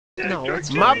No,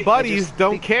 it's My buddies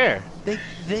don't care.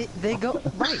 They go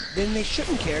right. Then they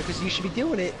shouldn't care because you should be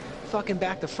doing it fucking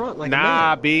back to front like a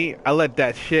Nah, man. B. I let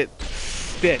that shit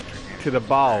stick to the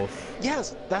balls.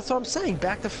 Yes, that's what I'm saying.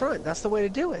 Back to front. That's the way to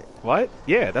do it. What?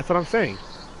 Yeah, that's what I'm saying.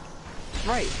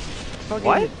 Right. Fucking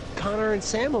What? Connor and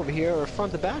Sam over here are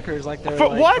front to backers like they're For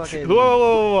like what? fucking...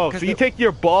 Whoa. So you take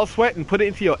your ball sweat and put it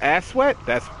into your ass sweat?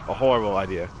 That's a horrible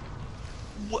idea.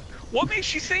 What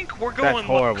makes you think we're going That's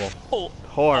horrible.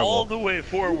 Horrible. all the way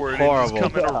forward Horrible. and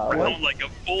just coming around like a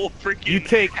full freaking You're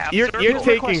taking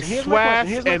Here's my swass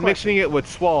question. and mixing it with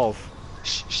swalls.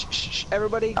 Shh,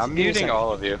 everybody. I'm muting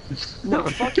all of you. No,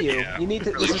 fuck you. Yeah, You need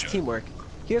to. really This is should. teamwork.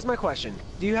 Here's my question: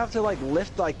 do you have to like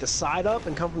lift like the side up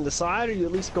and come from the side, or you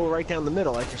at least go right down the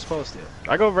middle like you're supposed to?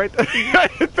 I go right there.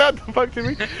 What the fuck to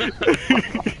me?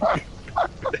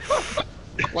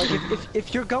 Like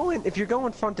if you're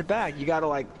going front to back, you gotta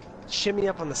like shimmy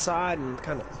up on the side and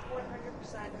kind of.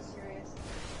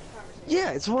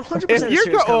 Yeah, it's 100% If a you're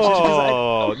serious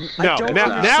oh I no, don't now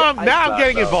I'm understand-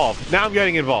 getting involved. Now I'm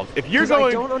getting involved. If you're 'Cause I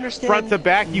going don't understand front to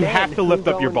back, you men have to who lift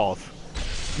up go your and- balls.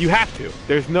 You have to.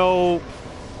 There's no.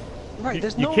 Right,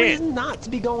 there's you no can't. reason not to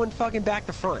be going fucking back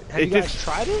to front. Have It you guys just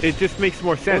tried it? It just makes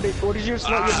more sense. Or did you just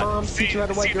let your mom teach you how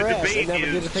to wipe your the ass debate and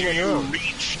never did a thing on your do own? you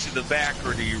reach to the back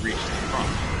or do you reach to the front?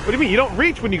 What do you mean? You don't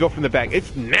reach when you go from the back.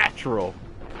 It's natural.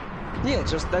 Yeah,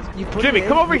 just that you put Jimmy, it in,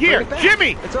 come over you bring here. it back.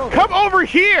 Jimmy, It's over. come over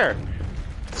here.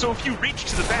 So if you reach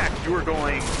to the back, you are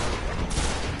going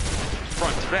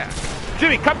front to back.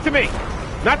 Jimmy, come to me.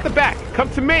 Not the back. Come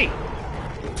to me.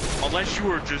 Unless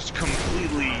you are just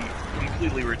completely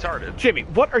retarded. Jimmy,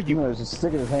 what are you? You know, just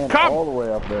sticking his hand Come. all the way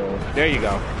up there. There you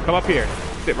go. Come up here.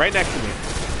 Sit right next to me.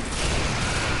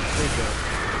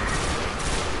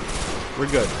 We're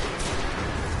good.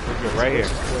 We're good. Right here.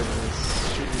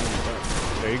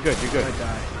 There, you're good. You're good. I might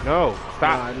die. No, No,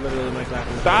 stop. I literally might die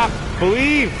from the Stop.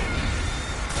 Believe.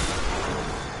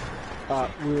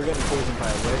 We were getting poisoned by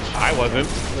a witch. I wasn't.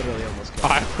 Literally almost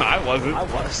killed. I wasn't. I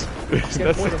was. I was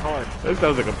getting poisoned hard. That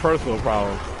sounds like a personal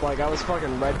problem. Like I was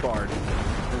fucking red barred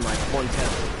in like 110.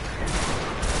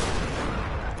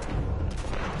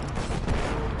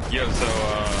 Yo, so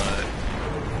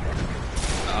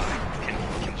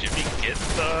can Jimmy get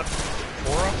the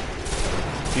aura?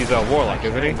 He's a warlock,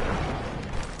 isn't he?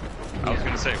 I was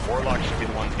gonna say Warlock should be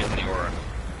the one getting the aura.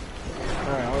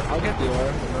 Alright, I'll get the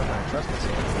aura. I'm not gonna trust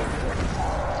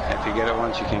myself. If you get it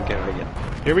once, you can't get it again.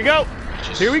 Here we go.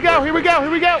 Here we go. Here we go.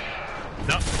 Here we go.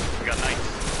 No, we got knights.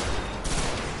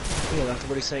 Yeah, that's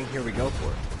what he's saying. Here we go for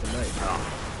it. The night.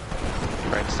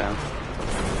 Writes down.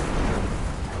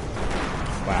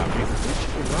 Wow, he's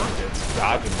Shooting rockets.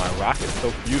 dodging my rocket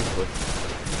so beautifully.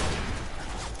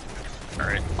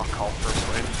 Alright, I'll call first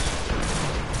wave.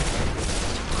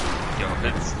 Yo,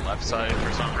 if it's left side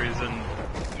for some reason,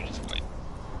 we just wait.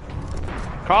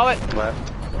 Call it.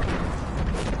 Left.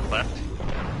 Left.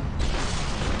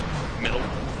 Middle.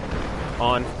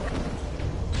 On.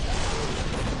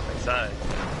 Right side.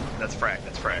 That's frag,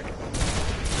 that's frag.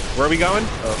 Where are we going?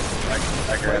 Oh,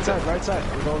 I Right grabbed side, it. right side.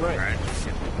 We're going right. Alright.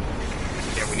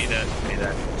 Yeah, we need that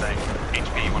thing.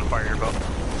 HP, you wanna fire your bow?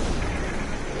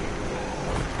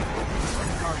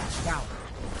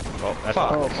 Oh, that's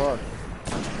Fuck. Oh, fuck.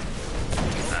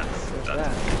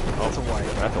 That's a white.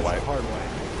 That's a white. Hard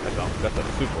white. That's a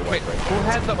super white Wait, right who there.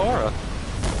 had the aura?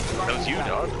 That was you,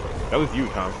 dog. That was you,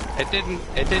 Tom. It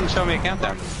didn't show me a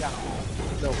countdown.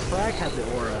 No, Frag had the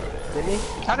aura, didn't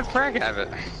he? How did Frag have it?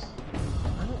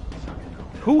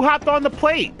 Who hopped on the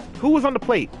plate? Who was on the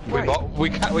plate? We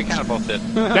kind of both did.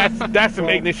 That's some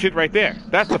ignorant shit right there.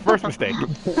 That's the first mistake.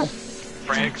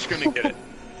 Frag's gonna get it.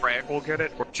 Frag will get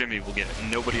it, or Jimmy will get it.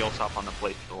 Nobody else hop on the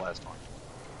plate for the last one.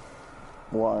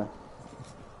 Why?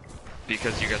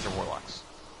 Because you guys are warlocks.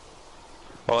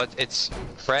 Well, it's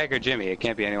Frag or Jimmy. It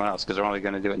can't be anyone else because we're only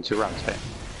going to do it in 2 rounds, right?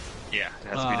 Yeah, it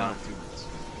has to be done in 2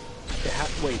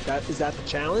 minutes. Wait, is that the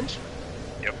challenge?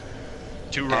 Yep.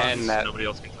 2 runs, And that nobody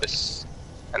else can touch.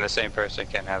 And the same person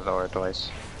can't have the aura twice.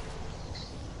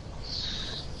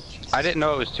 I didn't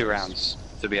know it was 2 rounds,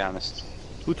 to be honest.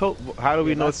 Who told? How do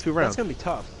we know it's 2 rounds? That's gonna be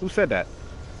tough. Who said that?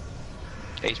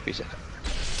 HP said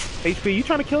it. HP, you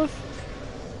trying to kill us?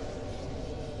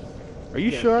 Are you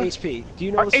Yeah, sure? HP, do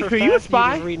you know this for a HP, you a fact? spy?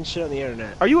 You're just reading shit on the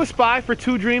internet. Are you a spy for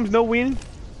 2 dreams, no win?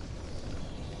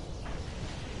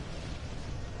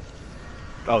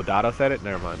 Oh, Dada said it?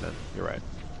 Never mind then. You're right.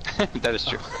 That is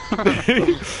true.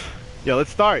 Yo, let's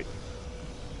start.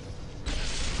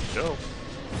 Go.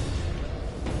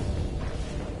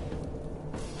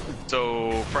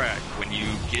 So, Frag, when you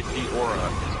get the aura,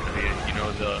 it's gonna be, you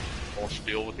know, the whole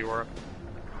spiel with the aura?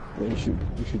 Yeah, you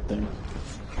should think.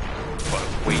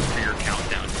 But wait for your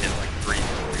countdown to hit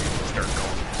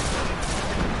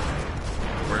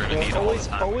gonna need all the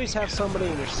time. Always have somebody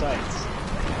in your sights.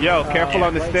 Yo, careful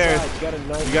on the Right stairs. side,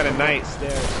 you got a knight.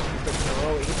 Stairs.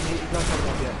 Oh, he's not coming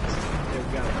up yet. There, we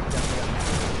got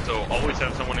it. So always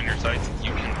have someone in your sights.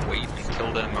 You can wait and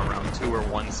kill them around 2 or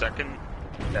 1 second.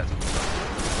 That's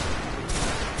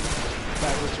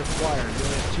That was required. You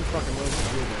only have 2 fucking rows to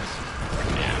do this.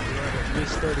 yeah. You have at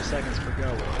least 30 seconds per go.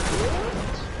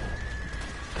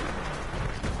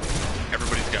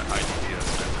 Everybody's got high DPS,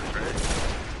 right?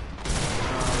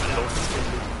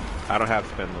 I don't have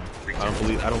Spindle. I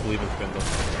don't believe in Spindle.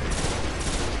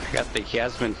 I got the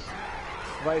Yasmin.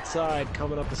 Right side,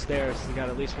 coming up the stairs. You got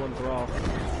at least 1 thrall. And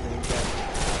you get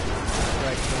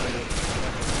right behind it.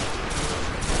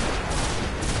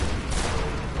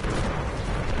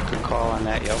 Good call on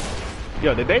that, yo.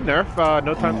 Yo, did they nerf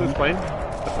No Time to Explain?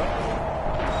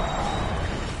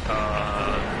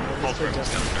 Pulse Rifle's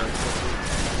gonna start.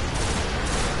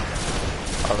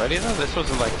 Already though? This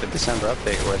wasn't like the December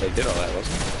update where they did all that, was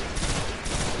it?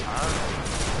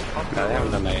 No, they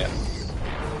haven't done that yet.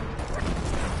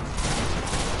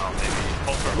 Oh, maybe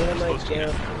Pulse Rifle was supposed to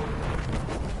down.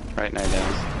 Right, night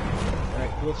down.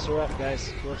 Alright, glyphs are up,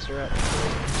 guys. Glyphs are up.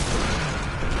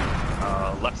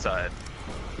 Left side.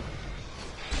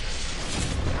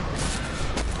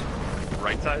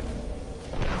 Right side.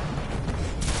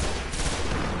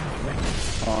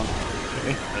 On.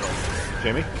 Middle.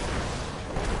 Jimmy?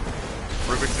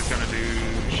 Rubik's is gonna do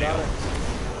shield.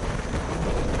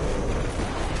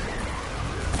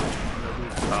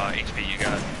 HP, you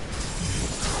got it.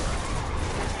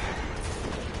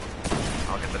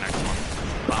 I'll get the next one.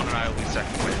 Clown and I will be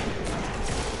second win.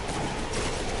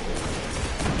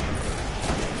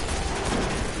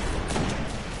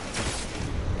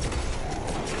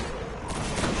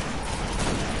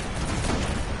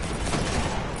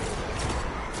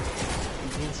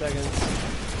 Seconds.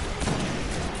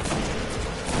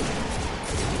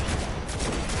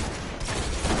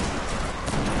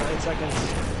 9 seconds.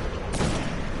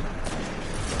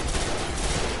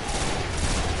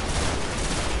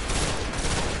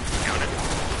 Count it.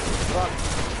 Fuck.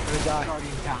 I'm gonna die.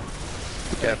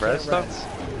 You have res stuff?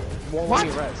 Won't What?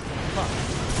 let me res. Fuck.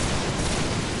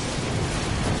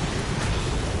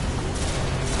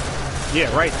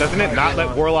 Yeah, right. Doesn't it not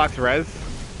let Warlocks res?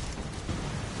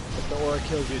 If the aura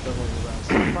kills you, it doesn't let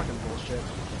you res. Fucking bullshit.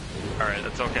 Alright,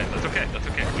 that's okay. That's okay. That's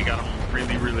okay. We got him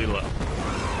really, really low.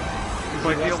 We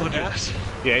might be able to do this.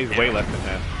 Yeah, he's way less than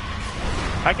that.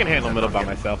 I can handle middle by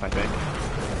myself, I think.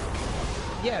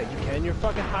 Yeah, you can. You're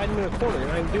fucking hiding in a corner. You're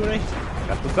not even doing anything.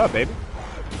 That's what's up, baby.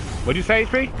 What'd you say,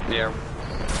 HP? Yeah.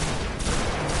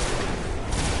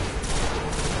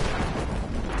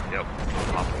 Yep.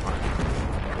 Pop mine.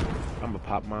 I'm gonna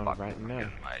pop mine right now.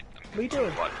 What are you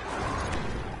doing? What?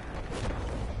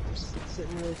 Just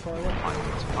sitting really far away.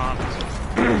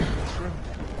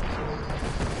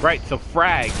 Right, so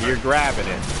frag, you're grabbing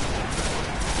it.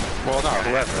 Well, no,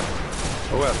 whoever.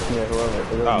 Whoever. Yeah, whoever. It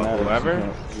doesn't Oh, matter.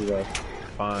 whoever? You guys.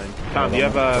 Fine. Tom, do you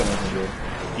have a...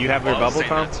 You have your bubble,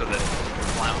 Tom? So that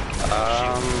clown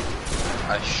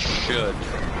I should.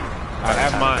 I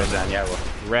have mine. Then, yeah, well,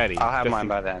 Ready. I'll have Just mine in-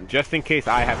 by then. Just in case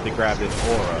I have to grab this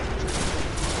aura.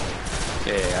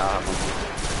 Yeah, I'll have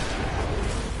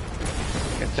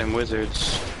them. Get them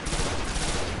wizards.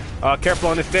 Careful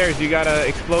on the stairs, you got a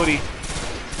explodey.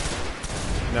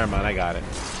 Never mind, I got it.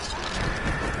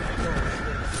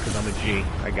 Cause I'm a G.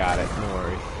 I got it, no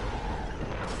worries.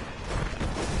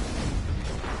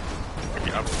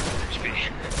 Yep. HP.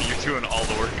 You're doing all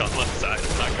the work on left side,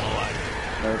 I'm not gonna lie.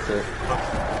 That's it.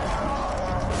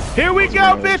 Here we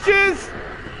go, bitches!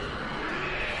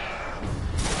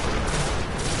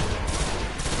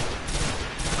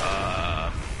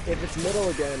 If it's middle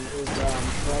again, is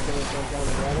Frag gonna jump down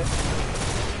and grab it?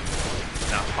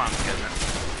 No, clown's getting it.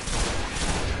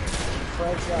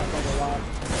 Frag's got like a lot.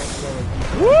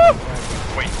 Woo!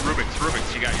 Wait,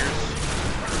 Rubik's, you got yours?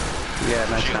 Yeah,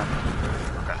 nice Shield.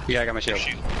 time. Okay. Yeah, I got my shield.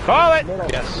 Shield. Call it! Middle.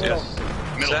 Yes, middle.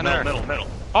 yes. Middle.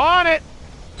 On it!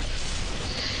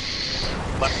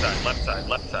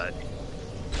 Left side.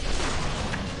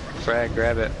 Frag,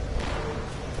 grab it.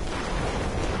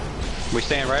 We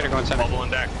staying right or going center? Bubble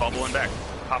and back. Pop it.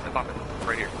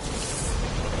 Right here.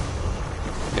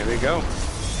 Here we go.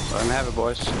 Let them have it,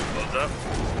 boys. Close up.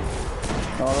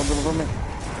 No, don't do it for me.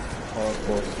 Oh, of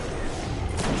course.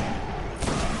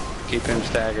 Keep him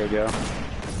staggered, yo.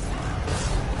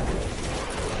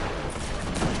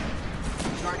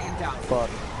 Fuck.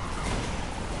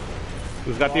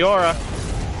 Who's got the aura?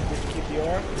 Did you keep the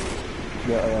aura?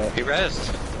 Yeah, He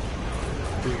rezzed.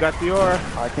 Who's got the aura?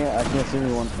 I can't see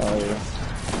anyone. Oh, yeah.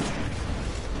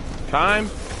 Time.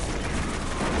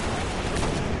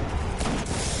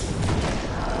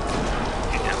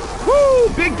 Woo!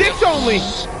 Big dicks only!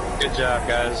 Good job,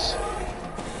 guys.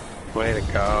 Way to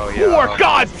go, yo. For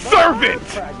God's servant!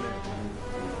 Fragment.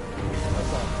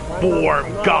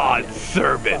 For God's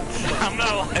servant! I'm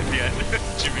not alive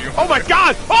yet. Jimmy, Oh my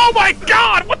God! Oh my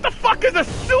God! What the fuck is a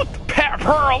suit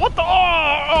pearl? What the?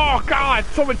 Oh God!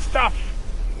 So much stuff.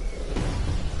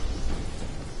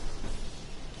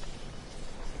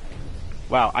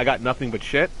 Wow, I got nothing but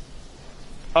shit.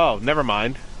 Oh, never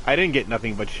mind. I didn't get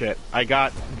nothing but shit. I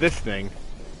got this thing.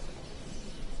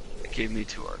 It gave me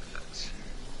 2 artifacts.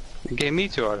 You gave me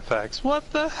 2 artifacts. What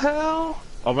the hell?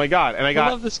 Oh my God! And I I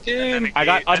got. love this game. I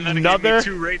got and then it gave another. me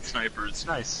 2 raid snipers.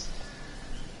 Nice.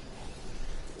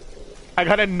 I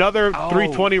got another Oh.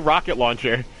 320 rocket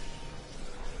launcher.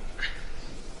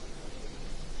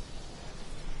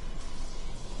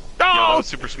 Yo, that Oh! was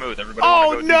super smooth. Everybody Oh,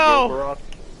 wanna go no! do Gogoroth?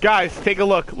 Guys, take a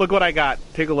look. Look what I got.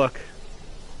 Take a look.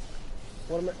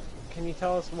 What am I? Can you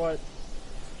tell us what?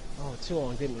 Oh, too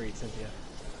long. Didn't read, Cynthia.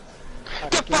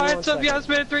 Alright, give me one Defiance of second.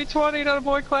 Yasmin 320, not a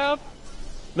boy cloud.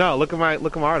 No, look at my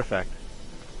artifact.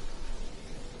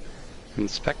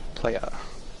 Inspect player.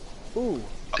 Ooh.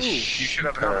 You should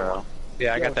have another one.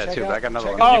 Yeah, I Yo, got that check too. out- I got another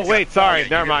check one. out- Oh wait, sorry. you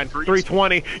Never get mind.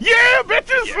 320. 320. Yeah,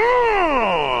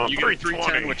 bitches. You get a 310,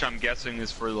 320. which I'm guessing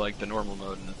is for like the normal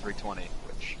mode, and a 320,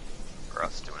 which for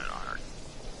us doing it on our.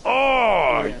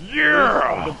 Oh Leaf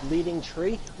yeah. of the bleeding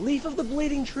tree. Leaf of the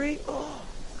bleeding tree. Oh,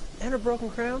 and a broken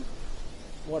crown.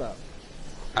 What up?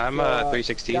 I'm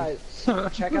 316. Guys,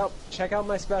 check out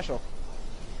my special.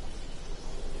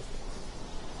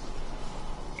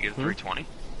 You get a 320.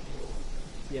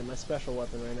 Yeah, my special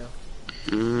weapon right now.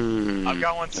 Mm, I've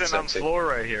got one sitting on the sexy. floor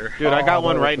right here. Dude, I got Oh,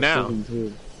 one the right now. precision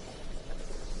too.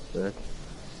 Sick.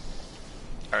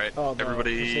 All right, Oh, the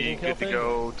everybody precision kill good to thing?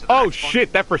 go to the Oh next one?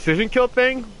 shit, that precision kill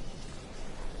thing?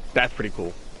 That's pretty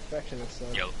cool. Perfectionist. So.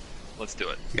 Yo, let's do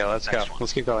it. Yeah, let's go. Next one.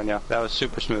 Let's keep going, yeah. That was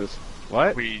super smooth.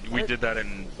 What? We did that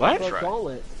in What? one Bro, try.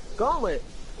 gauntlet. Gauntlet.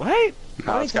 What?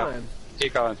 No, let's go. Anytime.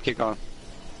 Keep going, keep going.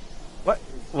 What?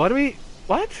 What do we?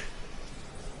 What?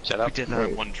 Shut We up. did that in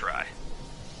Wait. one try.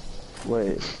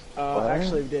 Wait. What?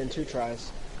 Actually, we did in 2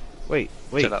 tries. Wait,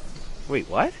 Shut up. wait,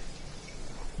 what?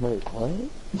 Wait,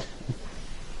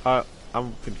 what?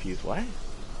 I'm confused. What?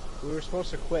 We were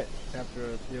supposed to quit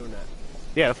after doing that.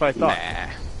 Yeah, that's what I thought.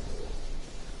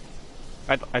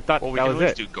 Nah. I thought Well, we that can was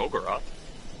always it. do Gogoroth.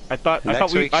 I thought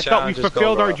Next we week's challenge is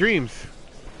fulfilled our Golgoroth. dreams.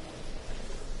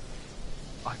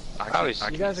 I was-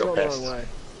 can You guys are go going the past. wrong way.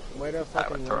 Might have I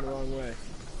fucking would gone throw the wrong way.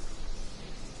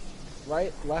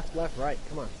 Right, left, right.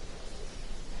 Come on.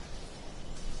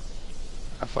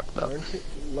 I fucked up.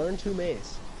 Learn two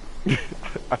maze.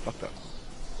 I fucked up.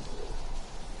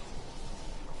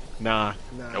 Nah.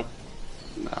 Nah. Nope.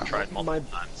 No. Tried multiple My-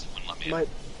 times. Wouldn't let me in.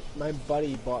 My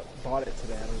buddy bought it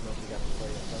today. I don't know if he got to play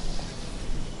it.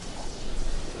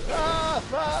 But... Ah,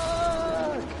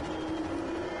 fuck!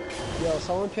 Yo,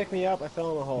 someone pick me up. I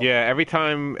fell in a hole. Yeah, every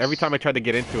time I tried to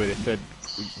get into it, it said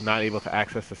not able to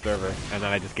access the server, and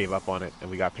then I just gave up on it, and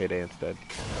we got Payday instead.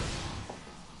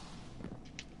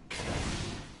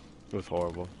 It was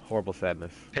horrible. Horrible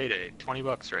sadness. Payday,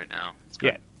 $20 right now. It's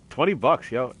good. Yeah,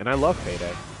 $20, yo, and I love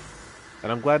Payday.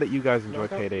 And I'm glad that you guys enjoy Not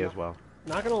gonna- Payday not- as well.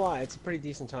 Not gonna lie, it's a pretty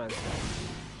decent time.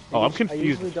 Oh, I'm I confused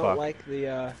usually as don't fuck. like the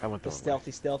I went the wrong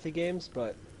way. stealthy games,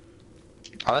 but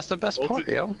Oh, that's the best part,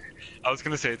 yo. I was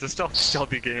gonna say, it's a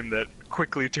stealthy game that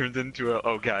quickly turns into a,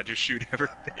 oh god, just shoot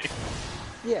everything.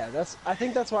 yeah, I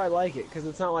think that's why I like it, because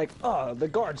it's not like, oh, the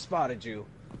guard spotted you.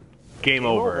 Game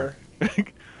over.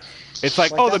 It's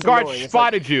like, Like, oh, the that's guard annoying. It's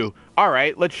spotted you. All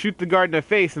right, let's shoot the guard in the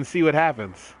face and see what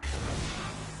happens.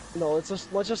 No, let's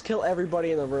just kill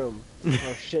everybody in the room for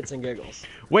shits and giggles.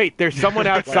 Wait, there's someone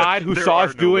outside who There saw are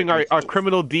us no doing our witnesses.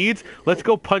 criminal deeds. Let's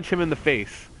go punch him in the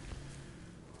face.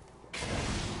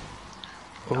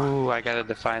 Ooh, I got a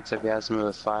Defiance of Yasmin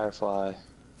with Firefly.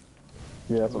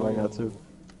 Yeah, that's what I got too.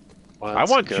 Well, I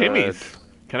that's want good. Jimmy's.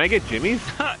 Can I get Jimmy's?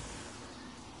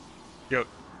 Yo,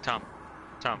 Tom.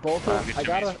 Both look of at I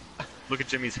gotta Jimmy's- Look at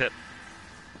Jimmy's hip.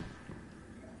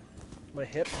 my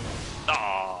hip.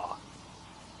 Aww.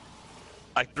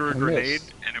 I threw a I grenade,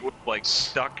 missed. and it was like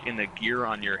stuck in the gear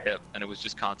on your hip, and it was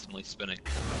just constantly spinning.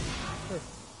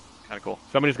 Kinda cool.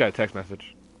 Somebody's got a text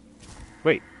message.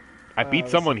 Wait, I beat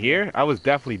let's someone see. here? I was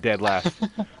definitely dead last.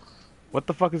 What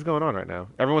the fuck is going on right now?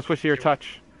 Everyone switch to your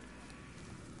touch.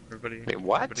 Everybody. Wait,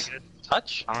 what? Everybody good?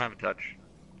 Touch? I don't have a touch.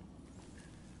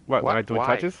 What, What? am I doing Why?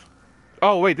 touches?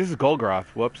 Oh, wait, this is Golgoroth.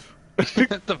 Whoops.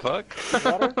 What the fuck?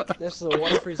 Water? This is a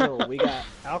water-free zone. We got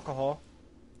alcohol.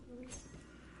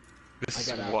 This I is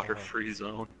got a alcohol. water-free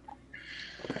zone.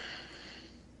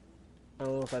 I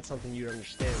don't know if that's something you'd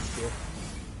understand, Stu.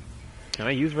 Can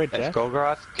I use red If death?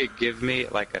 Golgoroth could give me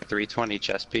like a 320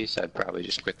 chess piece, I'd probably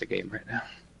just quit the game right now.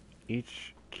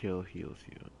 Each kill heals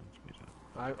you.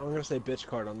 I'm gonna say bitch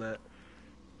card on that.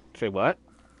 Say what?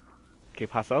 Que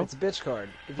paso? It's a bitch card.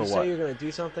 If For you what? say you're gonna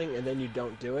do something and then you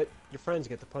don't do it, your friends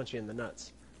get to punch you in the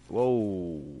nuts.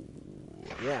 Whoa.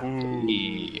 Yeah.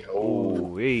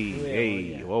 Oh, hey, Yeah, hey,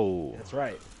 yeah. whoa. That's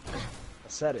right. I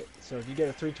said it. So if you get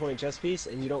a 320 chess piece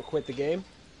and you don't quit the game,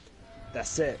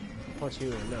 that's it. I'll punch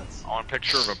you in the nuts. On a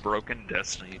picture of a broken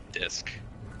Destiny disc.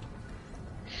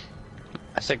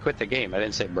 I said quit the game. I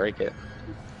didn't say break it.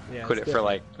 Yeah, Quit it it's for different.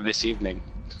 like this evening.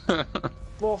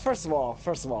 Well, first of all,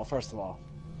 you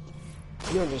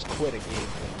don't just quit a game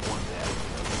for one day.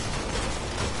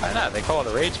 Why not? They call it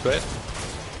a rage quit.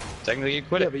 Technically, you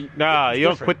quit Yeah, it. but Nah, it's you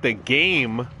don't different. quit the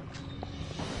game.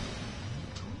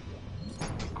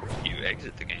 You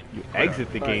exit the game. You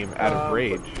exit the game Right. out of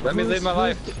rage. Let me live my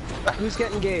life. Who's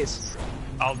getting gaze?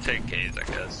 I'll take K's, I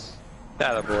guess.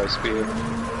 That boy, Speed.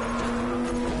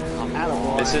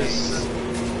 Attaboy.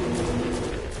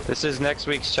 This is next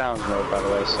week's challenge mode, by the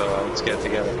way. So let's get it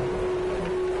together.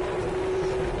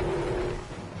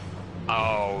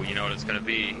 Oh, you know what it's gonna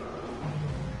be?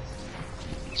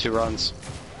 2 runs.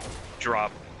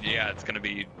 Drop. Yeah, it's gonna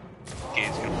be.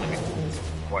 K's gonna play me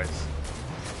twice.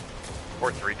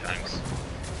 Or 3 times.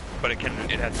 But it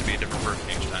has to be a different person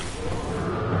each time.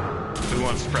 Who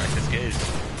wants to practice gaze?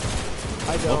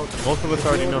 I don't. Most of us If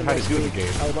already you know order how to next do the week,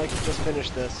 game. I would like to just finish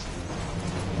this.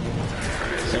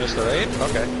 Finish the raid?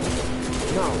 Okay.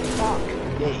 No, fuck.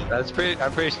 Yay. That's pretty.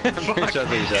 I'm pretty sure that's what you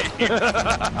said.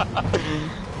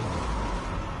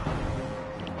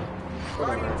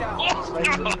 Yeah. Wow. Way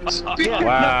to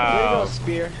go,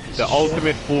 Spear. The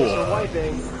ultimate fool. So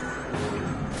wiping.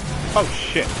 Oh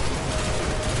shit.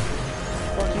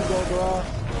 Fuck you, Golgoroth.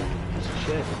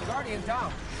 Shit. Guardian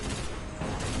down.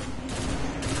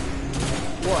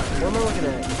 What? What am I looking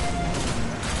at?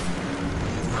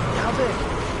 How big?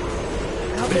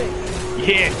 How big?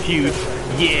 Yeah, it's huge.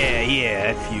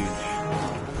 Yeah, that's huge.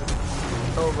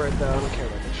 Over it though. I don't care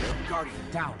about this show. Guardian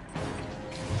down.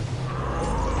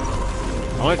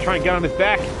 I want to try and get on his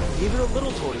back. Even a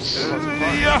little tortoise. wasn't fun.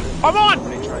 Yeah, I'm on!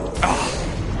 They tried to-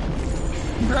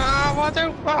 Ah, what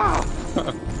the? Ah!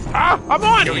 Ah, I'm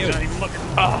on! Yo, he's not even looking.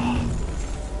 Oh.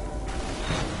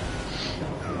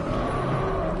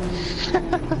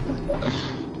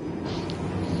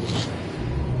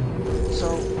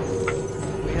 So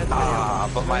we had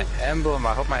But my emblem.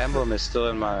 I hope my emblem is still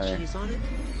in my cheese on it.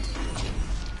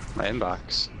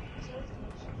 inbox.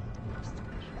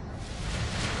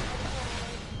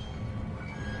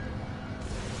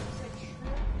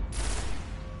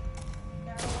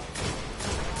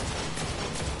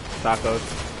 Tacos.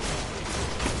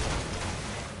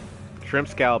 Shrimp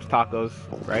scallops tacos,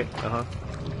 right? Uh-huh.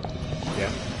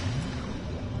 Yeah.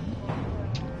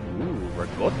 Ooh,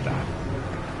 ricotta.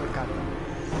 Ricotta?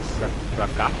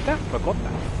 Ricotta?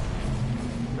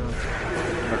 No.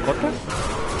 Ricotta?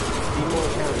 Be more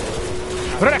Italian.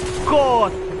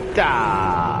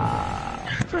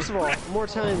 Ricotta! First of all, I'm more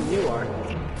Italian than you are.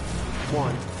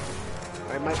 One.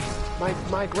 Right,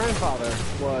 my grandfather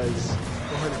was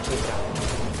 100% Italian.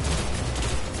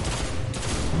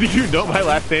 Do you know my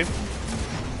last name?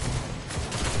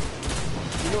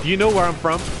 Do you know where I'm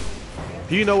from?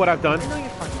 Do you know what I've done? I know your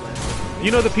fucking last name. Do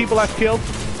you know the people I've killed?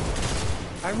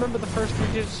 I remember the first 3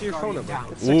 digits of your phone number.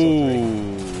 It's 603.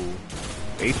 Ooh.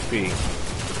 HP.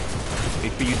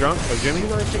 HP, you drunk? Oh, Jimmy?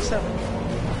 2967.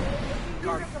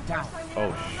 Guardian down.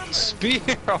 Oh, Spear!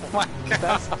 Oh my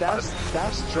god!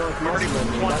 That's drunk. I'm already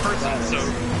maximum. with one That's person, bad. so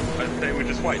I'd say we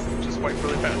just wipe. Just wipe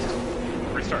really fast.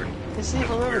 Restart. You see, if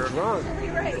I'm ever drunk,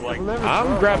 Like, if I'm ever I'm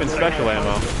drunk, grabbing I'll never special have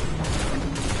ammo. fun.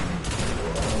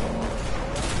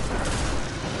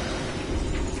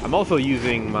 I'm also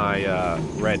using my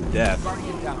red death.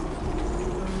 Guardian down.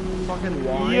 Fucking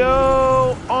wine.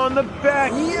 Yo, on the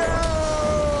back. Yo!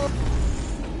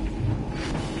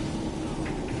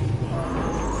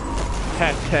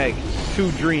 Hashtag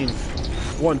 2 dreams,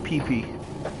 1 PP.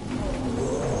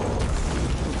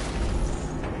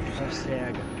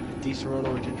 Hashtag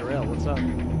DeSerrano and ginger ale. What's up?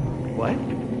 What?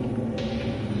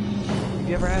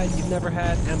 You've never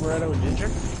had amaretto and ginger?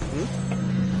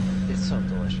 It's so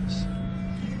delicious.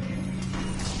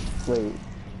 Wait.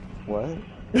 What?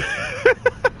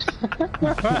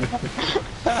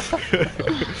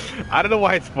 I don't know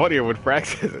why it's funnier when Frans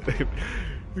says it.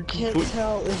 Can't Comple-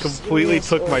 tell if completely serious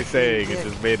took or my if saying you and can't.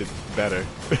 just made it better.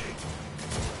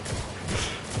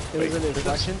 It was an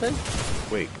inflection thing?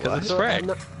 Wait, Because what? it's So, Frag.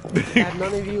 have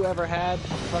none of you ever had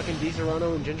fucking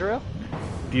DeSerrano and ginger ale?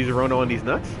 DiGiorno on these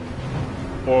nuts?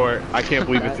 Or I can't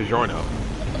believe it's DiGiorno.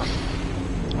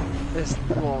 It's,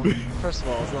 well, first of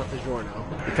all, it's not the Giorno.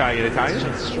 Italian, It's Italian?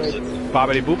 just straight...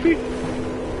 Bobbity boopy?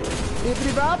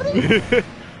 Bippity bobbity?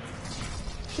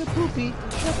 Shapoopy,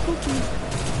 shapoopy.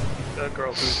 The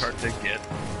girl who's hard to get.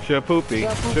 Shapoopy,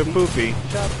 shapoopy.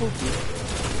 Shapoopy.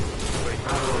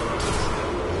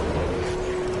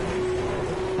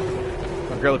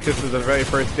 A girl kisses on the very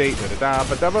first date.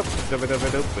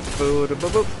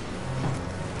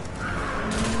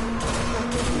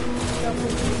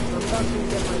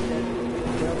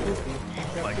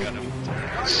 Like, got him.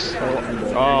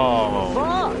 Oh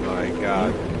Fuck! my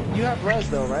god. You have res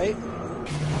though, right?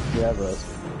 Yeah, bro.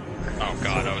 Oh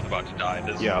god, I was about to die.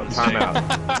 This Yo, is time out.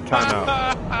 Time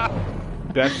out.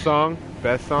 Best song?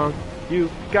 You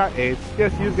got AIDS.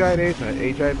 Yes, you got AIDS. Not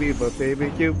HIV, but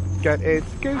baby, you got AIDS.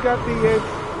 You got the AIDS.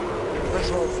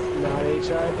 First of all, it's not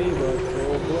HIV, but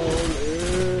full blown.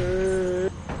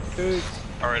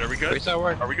 Alright, are we good? We still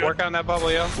Are we good? work on that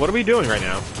bubble, yo. What are we doing right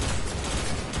now?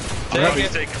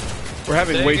 Take it. We're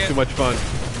having Take way it. too much fun.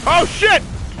 Oh shit!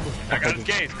 I got his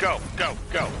gaze. Go, go,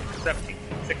 go. 17,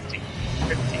 16,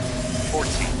 15,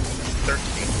 14,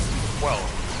 13,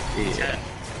 12, 10.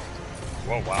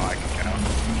 Whoa, wow, I can count.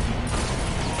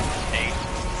 8,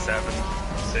 7,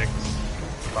 6,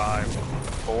 5,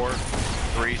 4,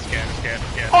 3, scatter, scatter,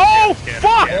 scatter. Oh, scatter,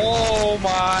 fuck! scatter. Oh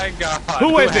my god.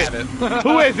 Who is it? had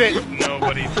Who is it?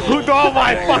 Nobody. Oh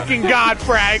my fucking god,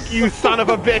 Frank, you son of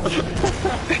a bitch!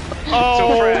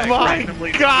 Oh Frag, my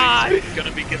randomly god! somebody's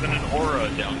gonna be given an aura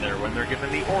down there. When they're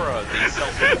given the aura, they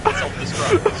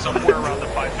self-destruct somewhere around the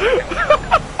 5 seconds.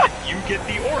 You get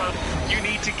the aura, you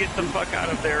need to get the fuck out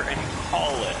of there and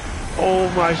call it. Oh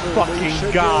my What you fucking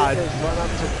should god! do is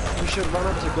you should run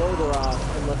up to Golgoroth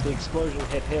and let the explosion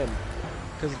hit him.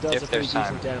 Because it does If a pretty there's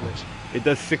time. decent damage. It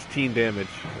does 16 damage,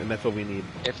 and that's what we need.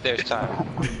 If there's time.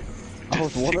 I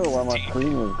was wondering why my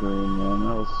screen was green, man.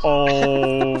 That was...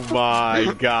 Oh my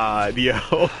god, yo.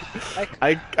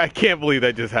 I can't believe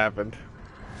that just happened.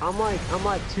 I'm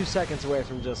like 2 seconds away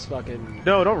from just fucking...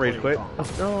 No, don't rage quit.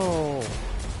 No.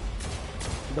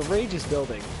 The rage is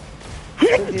building.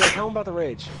 Cynthia, tell him about the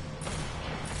rage.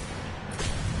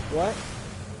 What?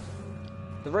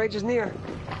 The rage is near.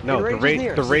 No, the rage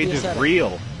near. the rage Cynthia is said it.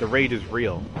 real. The rage is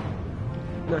real.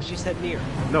 No, she said near.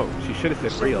 No, she should have She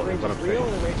said said real, the is rage what is I'm real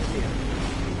saying. and the rage is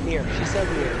near. Near. She said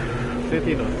near.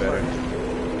 Cynthia knows better.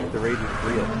 The rage is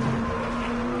real.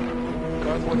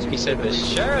 Garth wants you He to said say the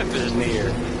sheriff is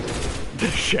near. The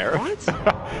sheriff? What?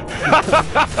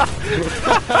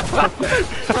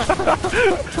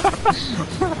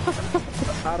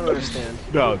 I don't understand.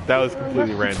 No, that was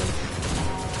completely random.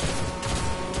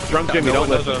 Drunk Jimmy, No don't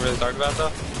one knows what listen. I'm talking about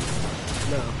though?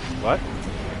 No. What?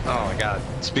 Oh my god.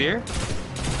 Spear?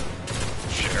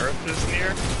 Sheriff is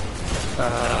near.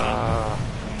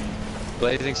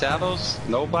 Blazing Saddles?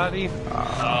 Nobody?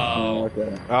 Oh,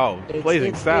 Okay. Oh,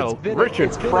 Blazing Saddle. Richard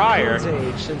it's been Pryor. a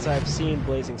age since I've seen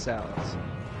Blazing Saddles.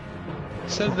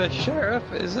 Said the sheriff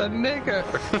is a nigger.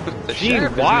 The Gene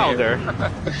sheriff is Wilder.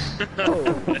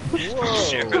 Oh, whoa.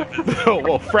 sheriff is Oh,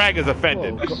 well, Frag is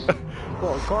offended.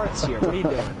 Whoa, Garth's here. What are you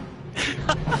doing?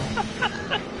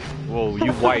 Whoa,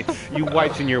 you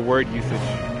whites in your word usage.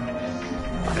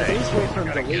 Please wait for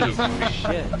him to leave.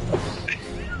 Shit.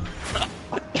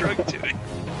 drunk Jimmy.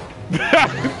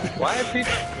 Why are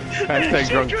people... Hashtag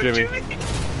drunk Jimmy.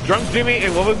 Drunk Jimmy,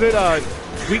 and what was it?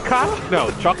 Sweet cock? No,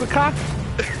 chocolate cock?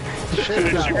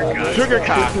 Sugar guy. Sugar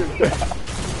cock.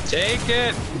 Take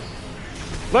it!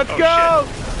 Let's Oh, go!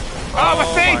 Oh, my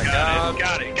face! my God.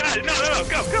 Got it. No,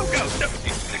 go.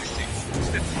 17, 16,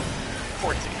 15,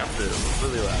 14, I'm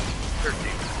really loud. 13,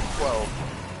 12,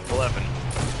 11, 10,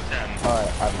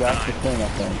 Alright, I've got the thing, I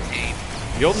think.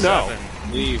 8, You'll know. 7,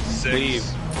 Leave. 6, Leave.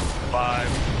 5,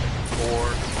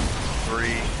 4, 3,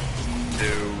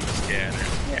 2, scatter.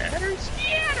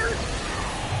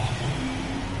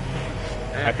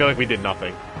 I feel like we did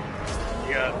nothing.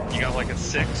 You got like a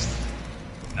 6th?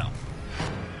 No.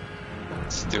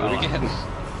 Let's do it again.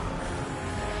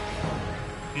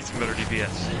 Need some better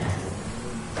DPS.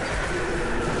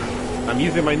 I'm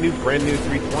using my brand new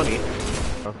 320.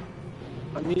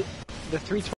 I mean, the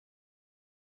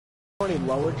 320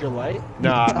 lowered your light?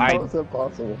 Nah, How is that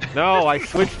possible? I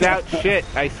switched out shit.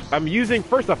 I'm using,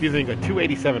 first off, using a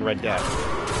 287 Red Death.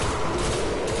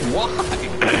 Why?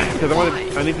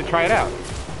 Because I need to try it out.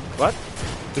 What?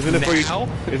 Isn't this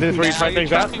where you try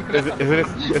things out?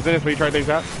 Isn't this where you try things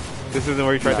out? This isn't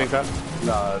where you try things out?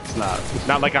 No, it's not. It's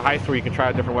not like a heist where you can try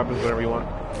out different weapons whenever you want?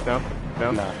 No? No?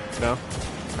 No. No?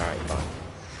 Alright, fine.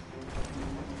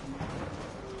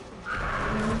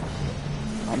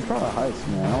 I'm trying to heist,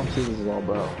 man. I don't see this is all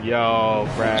about. Yo,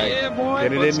 Frag. Yeah, boy,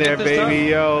 Get it let's in there, get this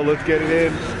baby. done. Yo, let's get it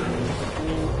in.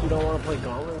 don't want to play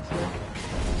Gauntlet with me?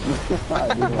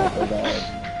 I do want to play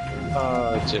that.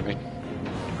 Oh, Jimmy.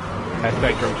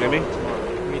 Hashtag from Jimmy.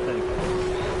 What do you think?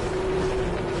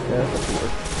 Yeah, that's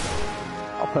work.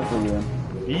 I'll pencil you in.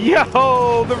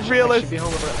 Yo, the I realist.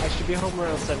 should be home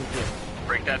around 7 p.m.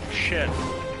 Break that shit.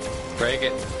 Break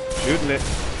it. Shooting it.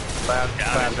 Cloud,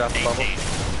 Got drop the it. bubble.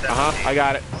 18, I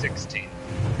got it. 16,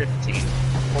 15, 14,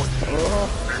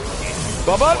 13,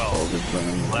 Bubba. 12,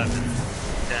 11,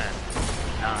 10,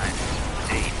 9,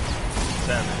 8,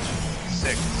 7,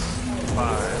 6,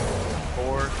 5,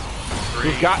 4,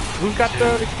 3, Who's got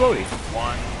the exploding?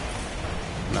 1.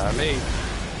 Not me.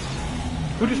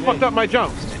 Who just fucked up my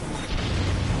jump?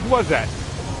 Who was that?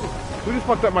 Who just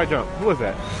fucked up my jump? Who was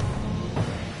that?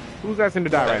 Who's asking to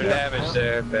die right Better now? damage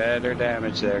there. Better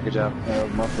damage there. Good job.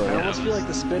 My I fault. almost feel like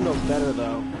the spindle's better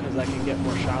though, because I can get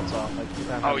more shots off. Like, you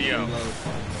have Oh, to yeah. reload.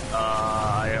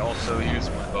 I also use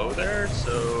my bow there,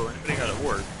 so anybody got it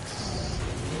works.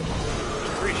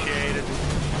 Appreciated.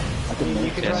 I I can mean, you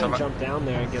make can Yeah, try some- and jump down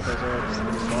there and get those orbs and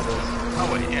those bubbles. Oh,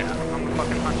 wait, yeah. I'm a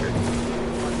fucking hunter.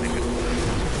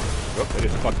 Oh, I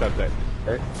just fucked up that.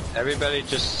 Everybody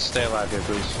just stay alive here,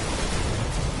 please.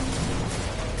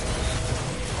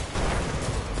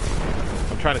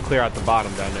 I'm trying to clear out the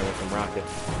bottom down there with some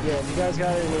rockets. Yeah, if you guys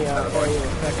got any aerial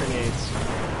effect grenades,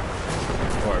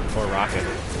 Or rockets.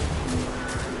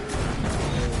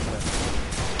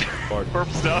 Or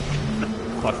Purple stuff.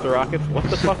 cluster rockets? What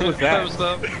the fuck was that?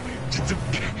 just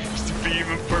a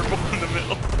beam of purple in the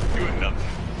middle. Doing nothing.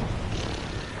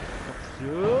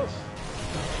 Yup.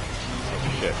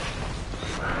 Shit.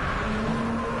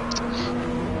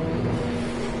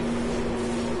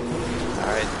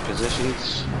 Alright,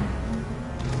 positions.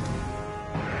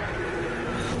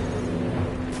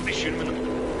 They shoot him in the...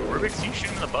 Rubik's, you shoot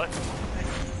him in the butt.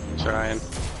 Trying.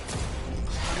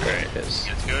 There it is.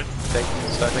 That's good.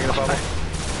 Start taking a bubble.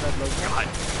 God.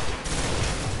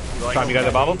 You like Tom, you got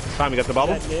the bubble? Tom, you got the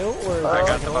bubble? Is that new or is I that got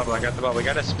like the an bubble. old I got the bubble. We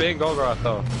got a spin Golgroth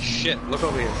though. Shit, look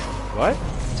over here. What?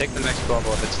 Take the next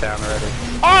bubble if it's down already.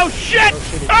 Oh shit! Oh,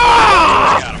 shit,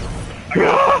 Ah!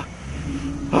 got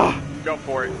him. Go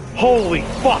for it. Holy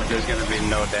fuck! There's gonna be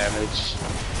no damage.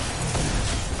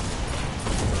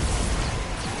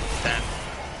 10,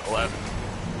 11,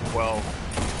 12,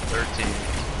 13.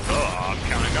 Oh, I'm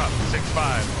counting up. 6,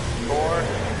 5, 4,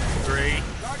 3,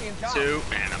 2,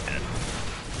 and I'm dead.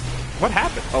 What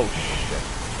happened? Oh shit.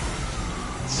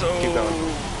 So, Keep going.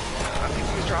 I think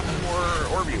he was dropping more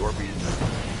Orbeez.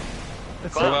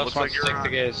 That's Who Well, else looks wants like to you're take the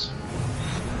gaze?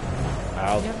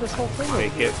 I'll You have this whole thing over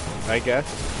take here. it, I guess.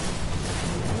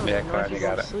 No, Yeah, why Clyde, don't you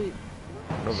got go it. to sleep?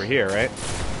 Over here, right?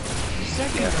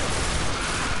 Second.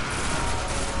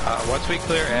 Once we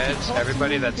clear edge,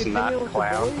 everybody that's You're not hanging with the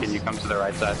clown, boys? can you come to the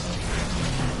right side?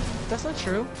 That's not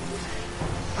true.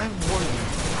 I warned you.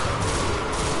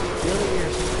 The other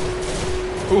ears.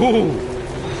 Ooh!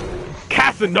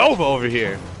 Casanova over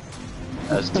here!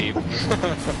 That's deep. Here's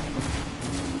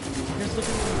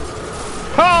looking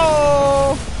at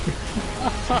Oh!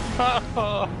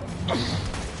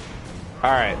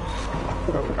 Alright.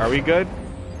 Are we good?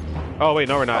 Oh wait,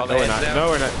 no we're not. All No the we're ads not. down? No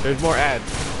we're not. There's more ads.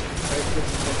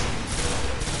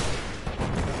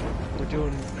 We're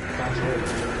doing fast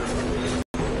work.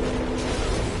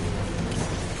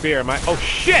 Fear, am I? Oh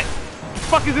shit! What the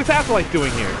fuck is this acolyte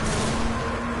doing here?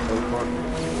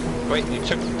 Wait, you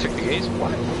took the gaze?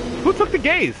 What? Who took the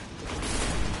gaze?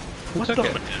 Who What took the?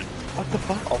 it? What the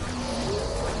fuck? Oh,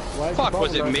 Why is fuck, the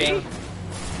was it bubble not me? down?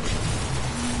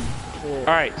 Cool.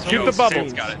 Alright, shoot Go, the bubble.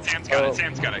 Sam's got it. Sam's got it.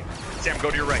 Sam's got it. Sam, go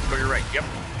to your right. Go to your right. Yep.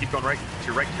 Keep going right. To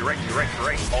your right. To your right. To your right. To your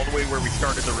right. All the way where we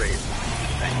started the raid.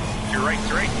 To your right. To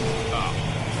your right. Oh.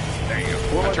 There you go.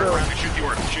 What Now was turn the- around and shoot the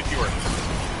orb. Shoot the orb.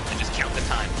 And just count the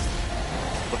time.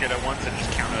 Look at it once and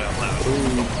just count it out loud.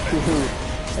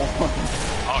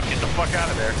 Oh, get the fuck out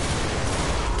of there.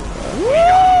 We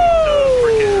got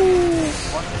him.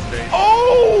 What's his face?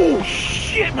 Oh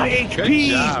shit, my HP! Good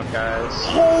job, guys.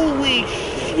 Holy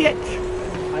shit!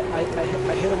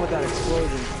 I hit him with that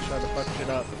explosion to try to fuck shit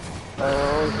up.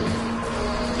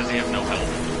 Does he have no health?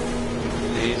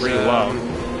 He's Pretty low.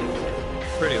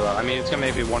 Pretty low. I mean, it's gonna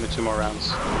maybe 1 or 2 more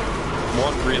rounds.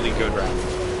 One really good round.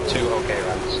 2 okay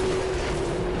rounds.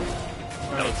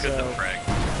 That was good so- to frag.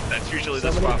 That's usually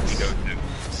the Somebody- spot we go to.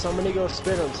 Somebody go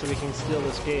spin him so we can steal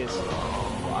this case.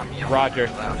 Roger.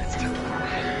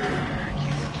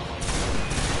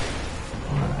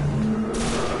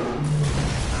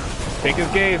 Take his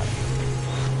gaze.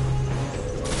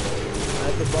 I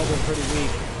had the bubble pretty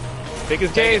weak. Take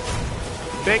his gaze.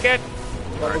 Take it.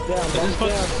 Bubble down, bubble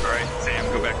down. Alright, Sam,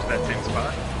 go back to that same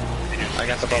spot. And you just I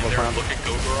got the stand bubble there, from. look at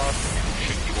Gogoroth, and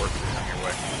shoot the orb on your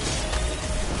way.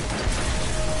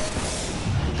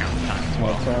 Count the time as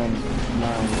Well, well. 10,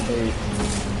 9, 8,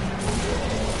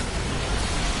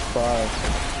 5,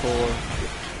 4,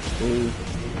 3,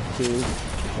 2,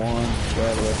 1.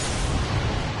 Rattle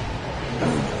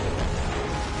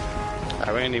Alright,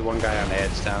 we're gonna need one guy on the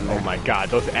edge down there. Oh my god,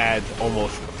 those ads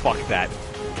almost fucked that.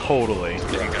 Totally. You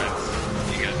guys are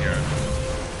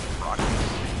rockets.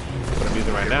 What I'm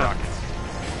using right You're now. rockets.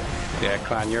 Yeah,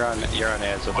 Clown, you're on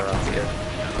edge with the rocket.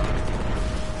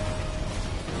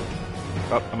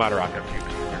 Oh, I'm out of rocket.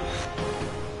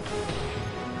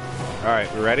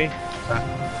 Alright, we ready? Do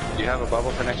you have a bubble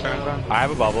for next round, Clown? I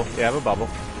have a bubble. Yeah, I have a bubble.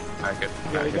 Alright, good.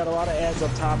 Yeah, we got a lot of ads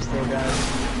up top still, guys.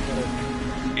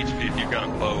 HP, if you've got a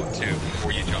bow too,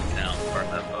 before you jump down, burn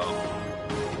that bow.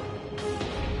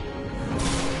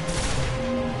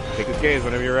 Take his gaze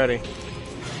whenever you're ready.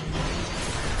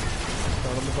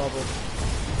 Start on the bubble.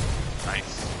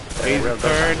 Nice. Gaze real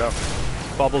turn. go.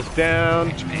 Bubbles down.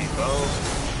 HP, bow.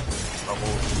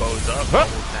 Bows up, Huh.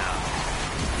 bubbles down.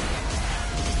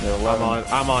 it. Yeah, 11,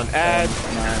 I'm on ads.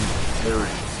 9, 8,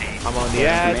 I'm on the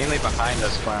Yeah, ads. mainly behind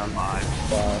us, Clown. 5,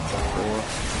 4.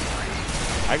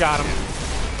 I got him.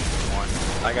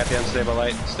 I got the unstable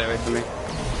light. Stay away from me.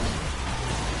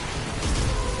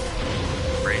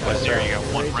 Great, let's hear. You got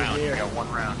one Rage round. in You here. got one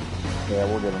round. Yeah,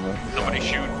 we'll get him there. Somebody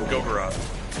shoot Gover up.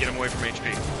 Get him away from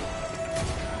HP.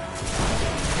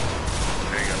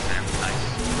 There you go, Sam. Nice.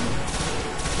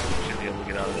 Should be able to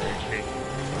get out of there, HP.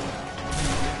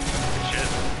 Good shit.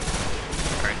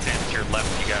 Alright, Sam, to your left,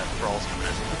 you got thralls coming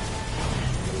in.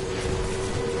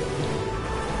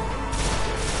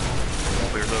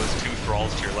 Clear those two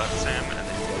thralls to your left, Sam, and then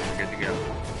you're good to go.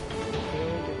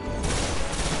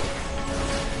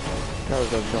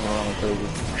 Cars are coming around crazy.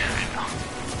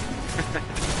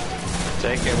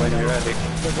 Take it when you're ready.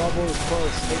 The bubble is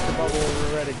close. Take the bubble when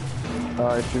we're ready.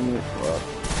 Alright, shoot me.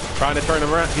 Trying to turn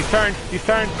him around. He's turned. He's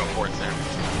turned. Go for it, Sam.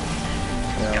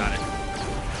 Yeah. Got it.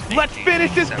 Let's 18,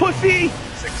 finish this 17, pussy.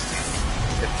 16,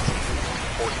 15,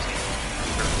 14,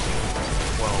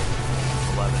 13,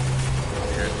 12, 11,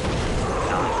 10,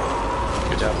 9.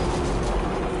 Good job.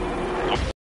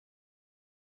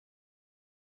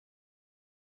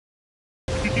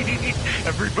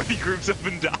 Everybody groups up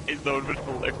and dies, that would have been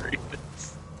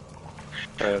hilarious.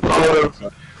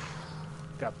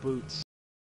 Got boots.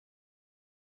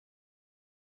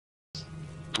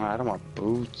 I don't want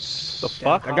boots. The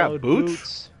fuck? I got Hollowed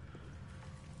boots?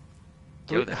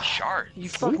 Yo, that shard. You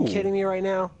fucking Ooh. kidding me right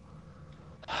now?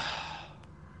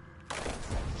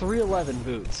 311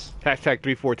 boots. Hashtag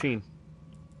 314.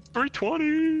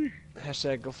 320!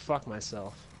 Hashtag go fuck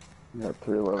myself. You got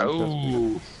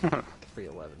 311. Oh.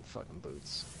 311 fucking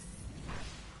boots.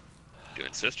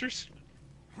 Doing sisters?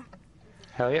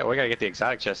 Hell yeah, we gotta get the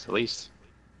exotic chest at least.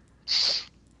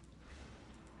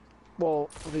 Well,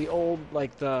 the old,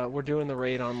 like, we're doing the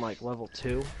raid on, like, level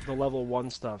 2. The level 1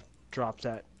 stuff drops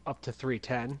at up to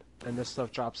 310, and this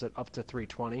stuff drops at up to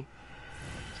 320.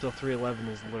 Still, 311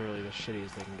 is literally the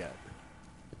shittiest they can get.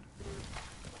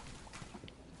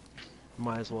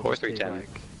 Might as well Or just take,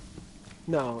 310. like...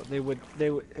 No, it would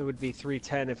be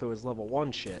 310 if it was level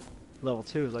 1 shit. Level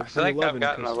 2 is like I feel like 311. I've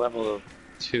gotten a level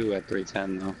 2 at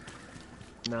 310 though.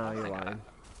 No, you're lying.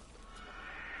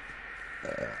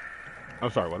 I'm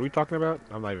sorry, what are we talking about?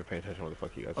 I'm not even paying attention to what the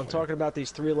fuck you guys are I'm saying. talking about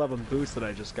these 311 boots that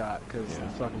I just got, because the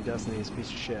fucking Destiny is a piece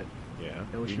of shit. Yeah,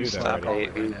 And we you should knew be that starting already.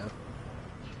 Gauntlet right now.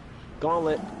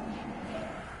 Gauntlet.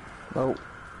 Oh,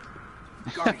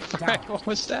 What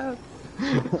was that?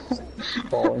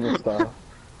 falling with style.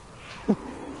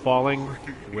 Falling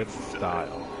with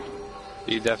style.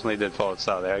 You definitely did fall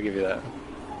style there, I'll give you that.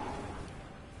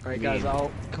 Alright guys,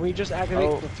 can we just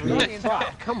activate the 3?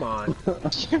 Fuck, come on.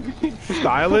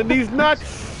 Styling these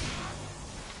nuts!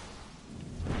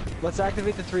 Let's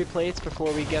activate the 3 plates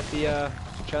before we get the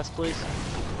chest, please.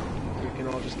 We can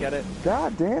all just get it.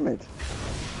 God damn it.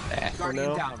 Or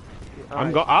no?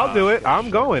 I'll do it. I'm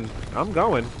going.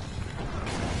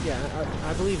 Yeah,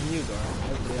 I believe in you, Gar.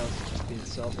 Everybody else is just being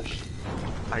selfish.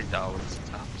 I'm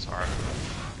sorry.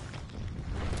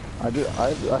 I've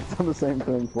done the same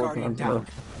thing 4 times now.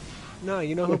 No,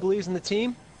 you know who believes in the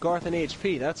team? Garth and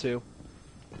HP, that's who.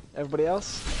 Everybody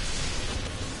else?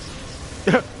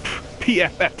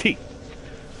 PFFT.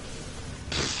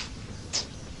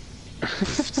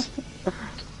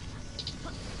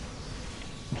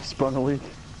 Spun a leak.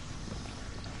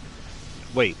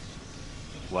 Wait.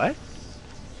 What?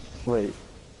 Wait.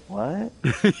 What?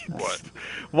 What?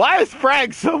 Why is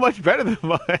Frag so much better than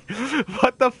mine?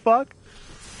 What the fuck?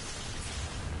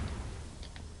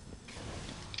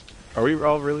 Are we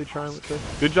all really trying with this?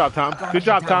 Good job, Tom. Good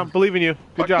job, Tom. Believe in you.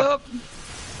 Good job.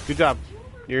 Good job.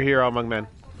 You're a hero among men.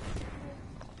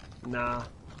 Nah.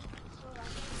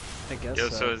 I guess Yo,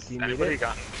 so. so has Do you need anybody it?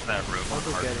 gotten to that room I'll on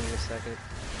go hard? get it in a second.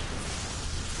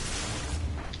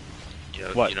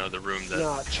 What? You know, the room that...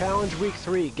 No, challenge week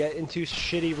 3. Get into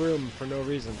shitty room for no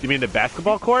reason. You mean the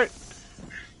basketball court?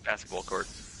 Basketball court.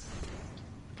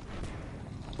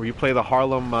 Where you play the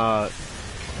Harlem,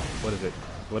 what is it?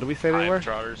 What did we say they were? Hive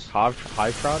trotters.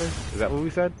 Hive trotters? Is that what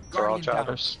we said? They're all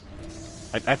trotters.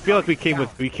 I feel like we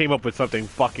came up with something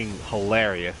fucking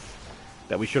hilarious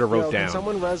that we should have wrote down. Can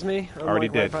someone res me? I'm Already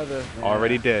like did. Right by the...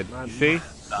 Already did. You see?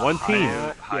 One team.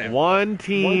 Yeah. One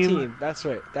team. One team. That's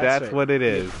right. That's right. what it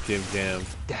is, Jim Jam.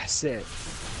 That's it.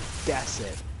 That's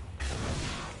it.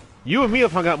 You and me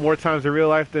have hung out more times in real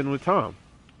life than with Tom.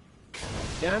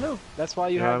 Yeah, I know. That's why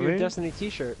you know have what I your mean? Destiny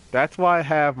t-shirt. That's why I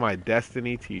have my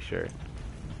Destiny t-shirt.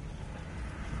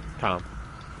 Tom.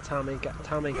 Tom ain't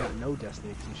got no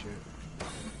Destiny t-shirt.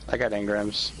 I got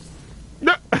engrams.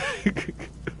 No.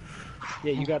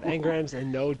 Yeah, you got engrams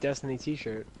and no Destiny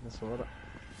t-shirt. That's what.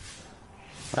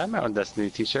 I have my own Destiny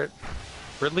t-shirt.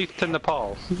 Relief to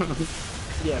Nepal.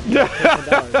 Yeah.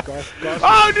 $10.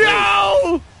 Oh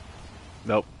no!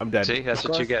 Nope, I'm dead. See, that's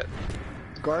what you get.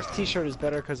 Garth's t-shirt is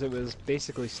better because it was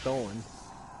basically stolen.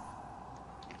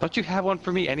 Don't you have one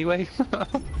for me anyway?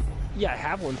 Yeah, I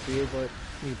have one for you, but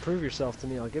you prove yourself to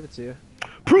me, I'll give it to you.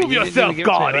 Prove You didn't yourself, even give it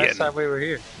to me Guardian! Last time we were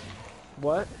here.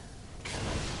 What?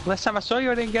 Last time I saw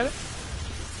you, I didn't get it.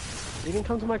 You didn't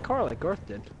come to my car like Garth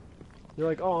did. You're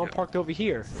like, oh, I'm parked over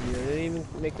here. And you didn't even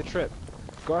make the trip.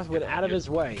 Garth went out of his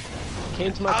way,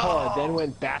 came to my car, then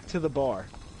went back to the bar.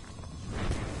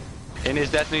 In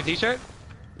his Destiny t-shirt?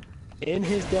 In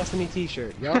his Destiny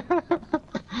t-shirt, yup.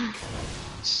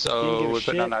 So we're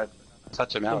putting on our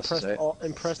touch of mouse.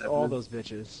 Impressed all those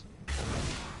bitches.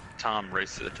 Tom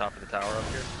raced to the top of the tower up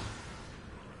here.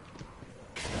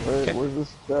 Wait, where's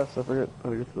this desk? I forget how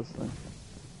to get to this thing.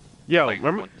 Yo, Like,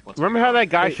 remember how that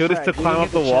guy Wait, showed us Fred, to did you climb get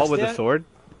up the the wall chest with a yet? sword?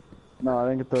 No, I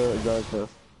didn't get the exotic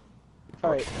test.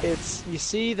 Alright, you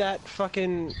see that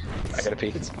fucking... I gotta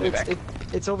pee. I'll be back.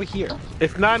 It's over here.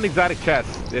 It's not an exotic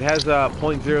chest. It has a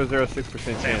 0.006%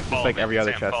 chance, just follow like me. every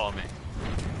other Sam, chest. follow me.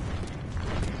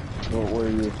 Where are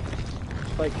you?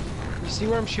 Like, you see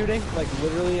where I'm shooting? Like,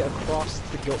 literally across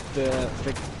the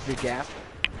gap?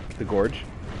 The gorge.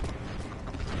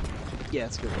 Yeah,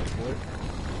 it's a good word for it.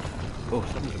 Oh,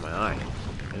 something's in my eye.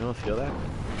 Anyone feel that?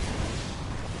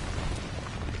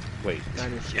 Wait,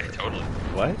 Yeah, totally.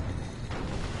 what?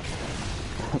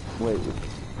 Wait.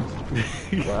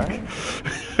 What?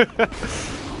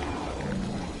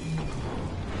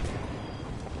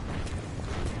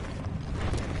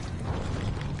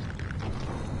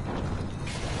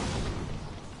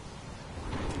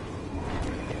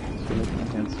 It's gonna make my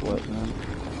hands sweat,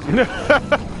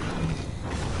 man.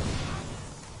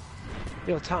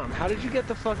 Yo, Tom, how did you get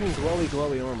the fucking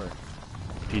glowy armor?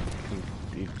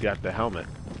 you got the helmet.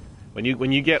 When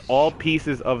you get all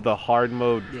pieces of the hard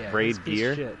mode raid this piece of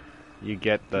gear, shit. you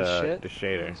get the Shit?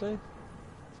 shader. You know what I'm saying?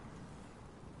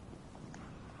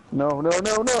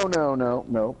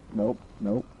 No.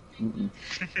 Mm-mm.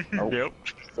 Nope. Yep.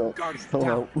 Still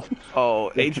no.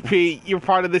 Oh, HP, you're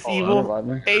part of this evil. revive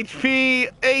me.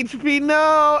 HP,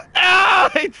 no! Ah,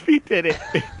 HP did it.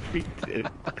 HP did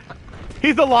it.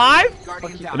 He's alive?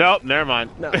 Nope, never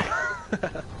mind. No.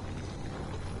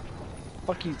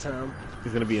 Fuck you, Tom.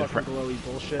 He's gonna be in Fucking glowy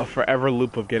bullshit. a forever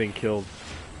loop of getting killed.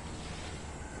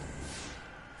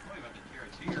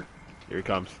 Here he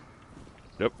comes.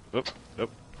 Nope.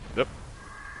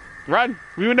 Run!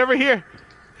 We were never here.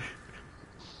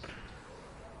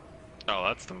 Oh,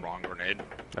 that's the wrong grenade.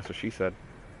 That's what she said.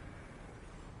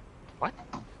 What?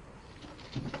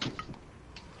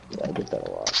 Yeah, I get that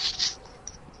a lot.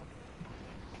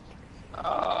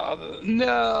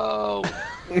 No!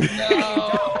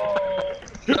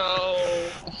 No!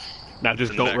 Now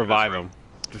just In the don't back, revive that's him.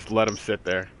 Just let him sit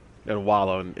there and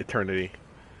wallow in eternity.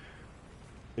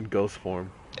 In ghost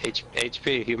form.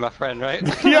 HP, you my friend, right?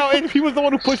 Yo, HP was the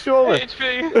one who pushed you over.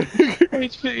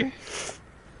 HP!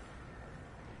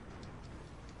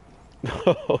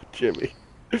 Oh, Jimmy.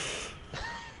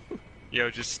 Yo,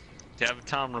 just have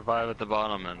Tom revive at the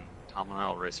bottom, and Tom and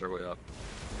I'll race our way up.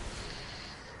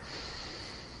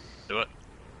 Do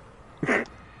it.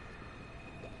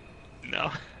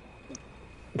 No.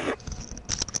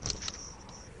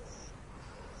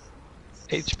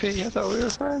 HP, I thought we were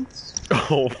friends.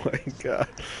 Oh my god.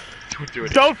 Don't do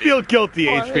it. Don't feel guilty,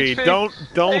 Come on, HP. HP. Don't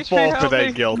HP, fall for help that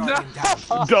me. guilt.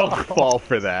 No. Don't fall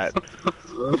for that.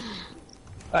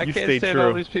 I You can't stay stand true.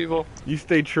 all these people. You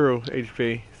stay true,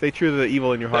 HP. Stay true to the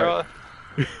evil in your They're heart.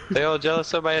 They all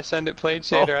jealous of my Ascendant Plane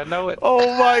Shader, I know it. Oh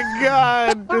my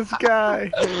god, this guy.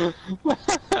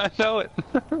 I know it.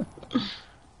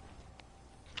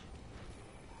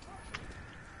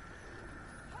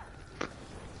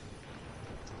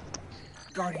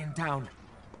 Guardian down.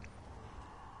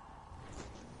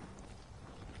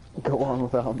 Go on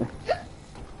without me.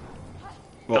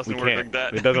 Well, Doesn't we work can't. like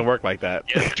that. It doesn't work like that.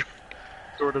 Yeah, the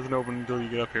door doesn't open until you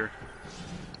get up here.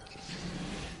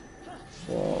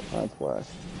 Well, that's why.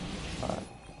 Alright.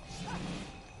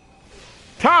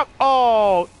 Tom!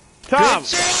 Oh! Tom!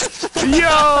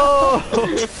 Yo!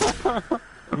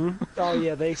 Oh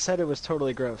yeah, they said it was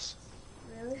totally gross.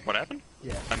 What happened?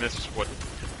 Yeah. I missed what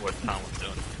Tom was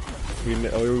doing. We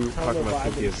were Tom talking about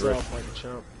revived Cynthia's wrist. himself like a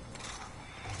chump.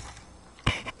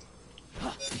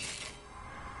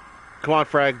 Come on,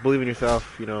 Frag. Believe in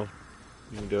yourself. You know,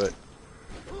 you can do it.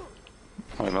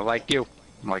 I'm not like you.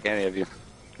 I'm like any of you.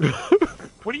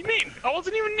 What do you mean? I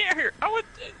wasn't even near here. I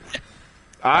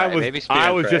Alright, maybe was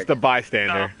Spirit just a Frag.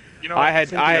 bystander. No, you know I what?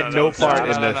 had no No, part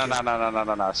in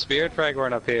this. No. Spirit Frag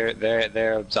weren't up here.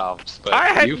 They're absolved. But I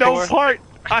had you no four, part.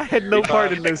 I had no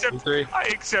part in this. I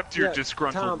accept your Yeah,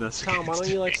 disgruntledness. Tom, why against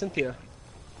don't you like me. Cynthia?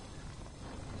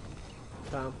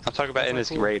 Tom. I'm talking about in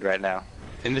this raid right now.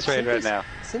 In this raid right now.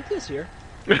 Cynthia's here.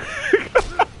 Yo,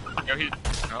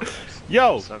 oh,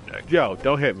 Yo, subject. yo,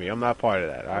 don't hit me. I'm not part of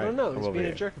that. I don't know. I'm He's over being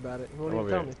here. a jerk about it. He won't I'm even over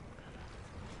tell here. me.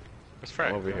 Where's Frank?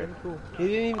 I'm over here. Very cool. He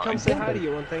didn't even come he's say hi to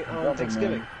you on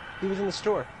Thanksgiving. He was in the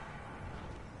store.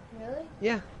 Really?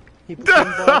 Yeah. He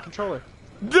bought a controller.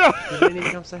 He Duh. didn't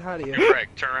even come say hi to you.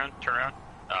 Frank, turn around.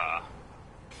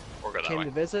 Or go that Came way.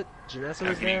 to visit. Janessa was Can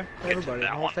you there. get to Everybody, the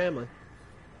that whole one? family.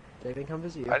 They didn't come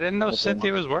visit you. I didn't know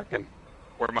Cynthia was working.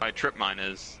 Where my trip mine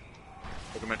is.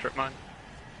 Look at my trip mine.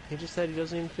 He just said he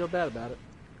doesn't even feel bad about it.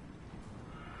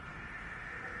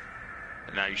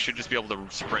 Now you should just be able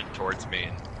to sprint towards me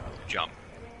and jump.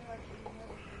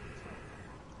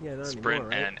 Yeah, not Sprint anymore,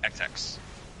 right? and XX.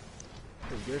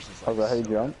 Yours is like How's that how you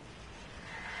jump?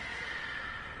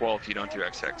 Well, if you don't do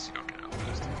XX, you don't get out.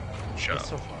 Just shut It's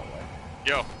up. so far away.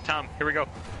 Yo, Tom, here we go.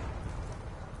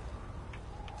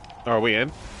 Are we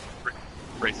in?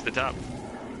 Race to the top.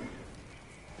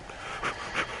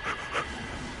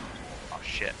 Oh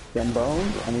shit. Them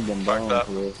bones? I need them Fucked bones. up.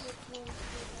 Liz.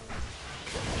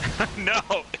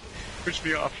 No! Push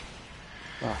me off.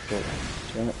 Oh, shit.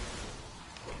 Damn it.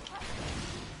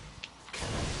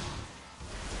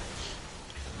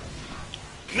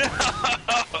 No!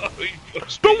 You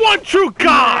pushed The me. one true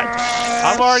God!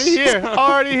 I'm already here.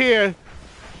 Already here.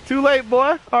 Too late,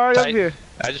 boy. Already up Titan- here.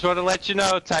 I just want to let you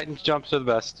know, Titans jumps are the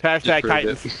best. Hashtag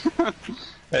Just proved it.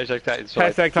 Hashtag Titans. for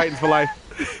life. Hashtag Titans for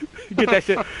life. Get that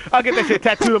shit. I'll get that shit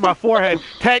tattooed on my forehead.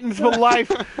 Titans for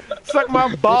life. Suck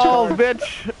my balls,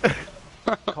 bitch.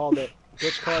 Called it.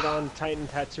 Bitch card on Titan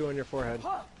tattoo on your forehead.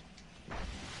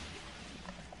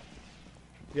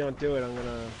 If you don't do it, I'm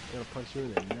gonna punch you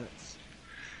in the nuts.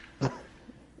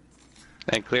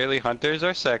 And clearly hunters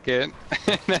are second,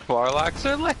 and warlocks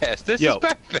are last. This Yo. is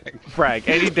perfect. Frag.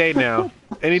 Any day now.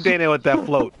 Any day now with that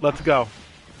float. Let's go.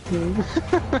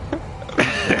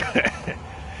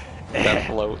 That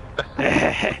float.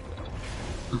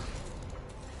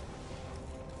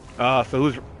 So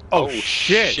who's... Oh,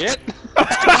 shit. Shit.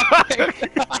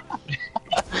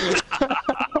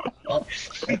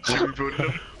 Jimmy booted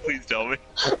him. Please tell me.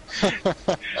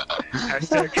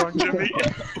 Hashtag drunk Jimmy.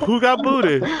 Who got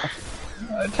booted?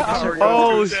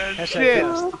 Oh, shit.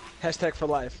 Hashtag for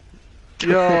life.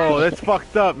 Yo, that's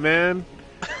fucked up, man.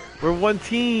 We're one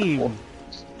team.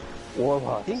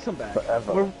 Warlocks. He can come back.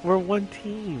 Forever. We're one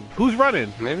team. Who's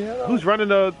running? Maybe I don't. Who's running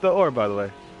the orb, by the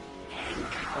way?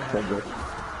 Cedric.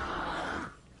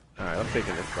 Alright, I'm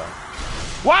taking this spot.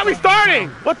 Why are we starting?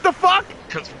 What the fuck?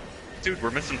 Because, dude, we're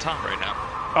missing Tom right now.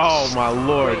 Oh, my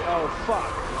lord. Wait, oh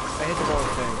fuck. I hit the wrong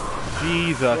thing.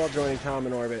 We're all Jesus. joining Tom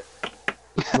in orbit.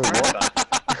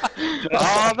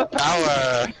 All the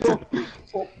power.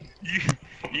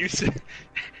 You said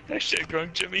hashtag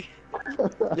drunk Jimmy.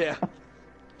 Yeah.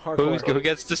 Hardcore. Who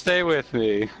gets to stay with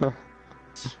me?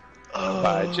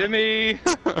 Bye, Jimmy.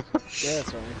 Yeah,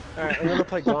 that's right. Alright, I'm gonna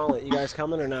play Gauntlet. You guys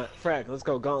coming or not? Frag, let's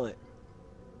go Gauntlet.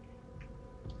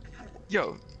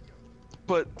 Yo,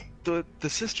 but the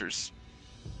sisters.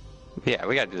 Yeah,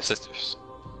 we gotta do the sisters.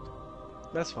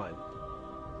 That's fine.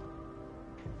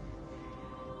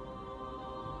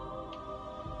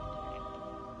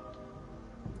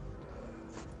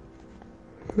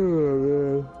 Oh,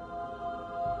 man.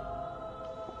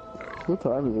 What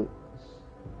time is it?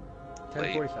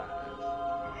 10:45.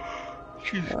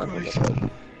 Jesus Christ.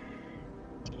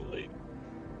 Too late.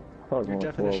 Probably Your more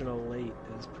definition 12. of late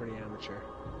is pretty amateur.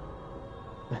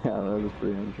 Yeah, that was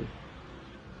pretty amateur.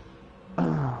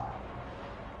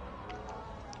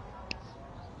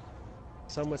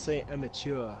 Some would say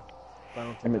immature, but I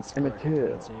don't think that's correct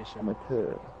Amateur. pronunciation.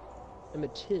 Amateur.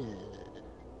 Immature.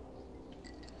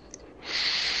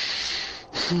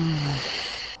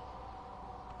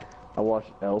 I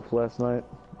watched Elf last night.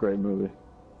 Great movie.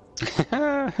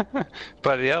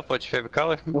 Buddy Elf, what's your favorite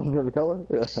color? What's your favorite color?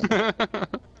 Yeah.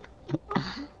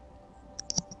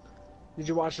 Did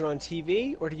you watch it on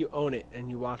TV, or did you own it and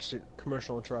you watched it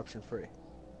commercial interruption free?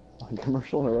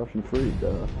 Commercial interruption free,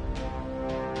 duh.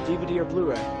 DVD or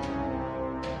Blu-ray?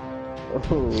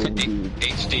 Oh, dude.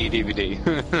 HD DVD.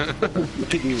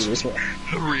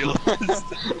 Realist.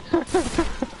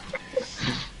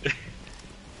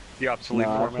 The obsolete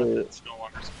format that's no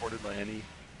longer supported by any.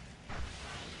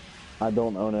 I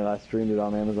don't own it. I streamed it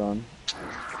on Amazon.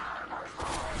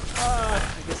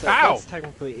 I guess that's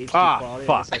technically HD quality.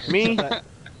 Fuck me.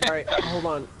 Alright, hold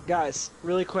on. Guys,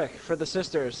 really quick, for the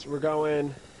sisters, we're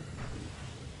going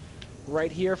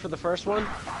right here for the first one.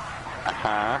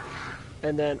 Uh-huh.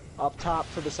 And then up top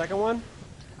for the second one.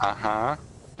 Uh-huh.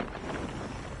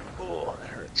 Oh, that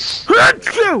hurts.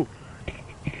 Achoo!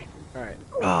 Alright.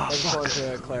 Oh, I just wanted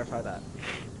to clarify that.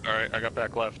 Alright, I got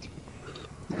back left.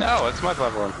 No, it's my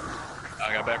platform.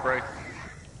 I got back right.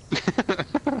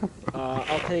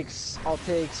 I'll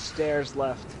take stairs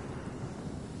left.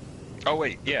 Oh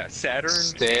wait, yeah, Saturn.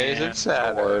 Stairs and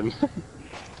Saturn.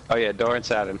 Oh yeah, door and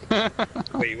Saturn.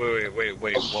 Wait.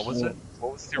 What was it?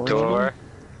 What was the original? Door,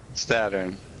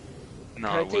 Saturn. No,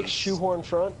 Can I it take was shoehorn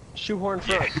front? Shoehorn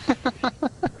front.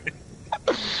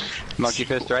 Monkey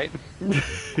fist, right?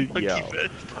 Monkey Yo.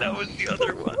 Fist. That was the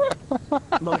other one.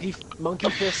 Monkey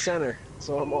fist center. That's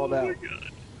what I'm all about.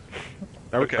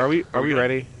 Okay. Are we good?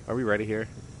 ready? Are we ready here?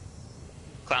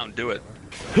 Clown, do it.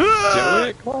 Do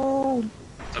it.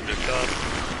 Subject up.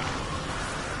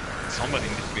 Somebody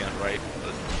needs to be on right.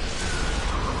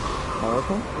 Oh,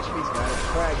 okay. HP's got it.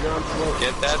 Frag, you're on float.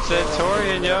 Get that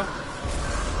Centaurian, yo.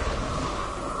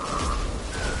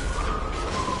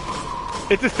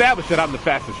 It's established that I'm the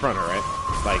fastest runner, right?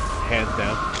 Like, hands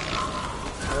down.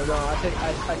 I don't know. I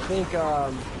think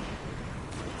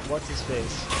what's his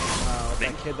face?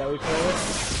 That kid that we play with.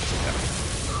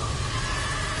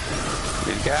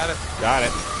 You got it. Got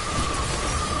it.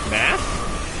 Mass?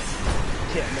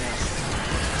 Yeah, mask.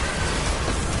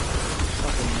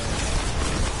 Fucking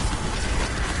mask.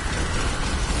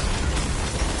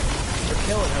 You're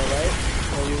killing her, right?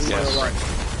 Or you leave Yes. her alone?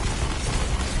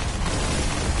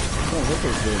 Oh, this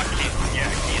is good. Yeah,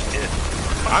 I can't hit.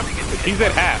 He's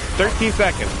at half. 13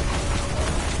 seconds.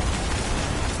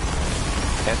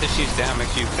 After she's down, make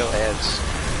sure you kill heads.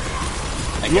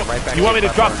 And get right back You want me to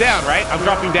to drop down, right? I'm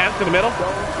dropping down to the middle?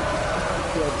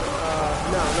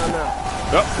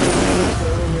 No. Oh.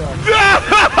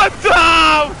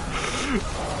 Tom!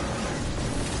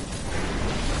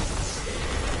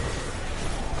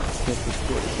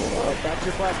 Back to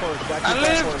your platforms. Back to I your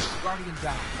lived. platforms. Guardian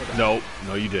down.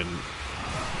 No, you didn't.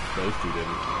 Those two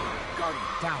didn't. Guardian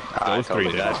down. Those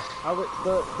three did.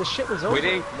 The shit was over,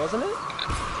 didn't- wasn't it?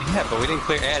 Yeah, but we didn't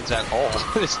clear ads at all.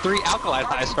 There's 3 alkaline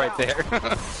eyes right there.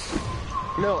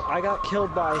 No, I got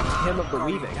killed by him of the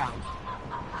Guardian weaving. down.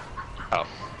 Oh,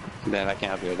 then I can't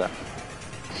help you with that.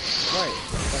 Right.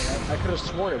 Like, I could have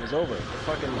sworn it was over.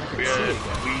 Fucking, I could We see had, it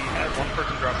again. we had one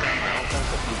person drop down. I don't think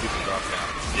that 2 people dropped down.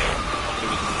 Yeah, it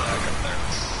was in the back up there.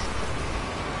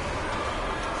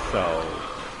 So,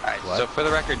 Alright, What? so for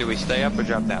the record, do we stay up or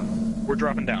drop down? We're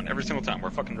dropping down every single time. We're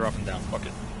fucking dropping down. Fuck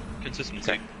it.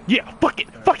 Consistency. Okay. yeah, fuck it,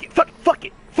 fuck it, fuck it, fuck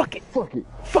it, fuck it, Fuck it.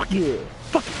 fuck it, Yeah.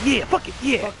 fuck it, yeah, fuck it,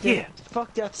 yeah, Fuck, yeah.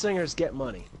 fuck Death Singers get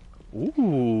money.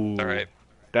 Ooh. Alright.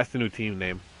 That's the new team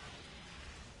name.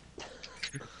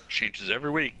 Changes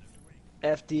every week.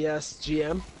 FDS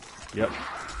GM. Yep.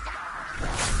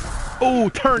 Oh,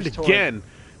 turned Who's again.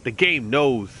 The game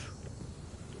knows.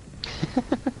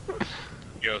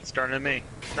 Yo, it's starting at me.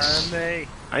 Starting at me.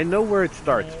 I know where it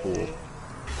starts, fool.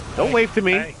 Don't wave to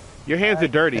me. Hey. Your hands are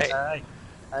dirty. Hey.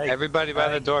 Everybody by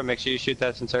the door, make sure you shoot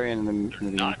that Centaurian in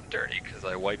the Not dirty, because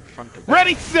I wiped front to back.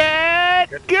 Ready, set,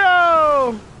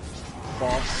 go!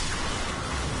 False.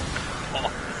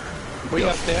 We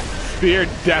up there? Spear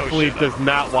definitely shit. does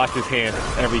not wash his hands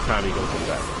every time he goes to the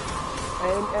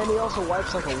bathroom. And he also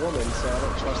wipes like a woman, so I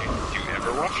don't trust him. Do you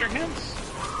ever wash your hands?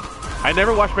 I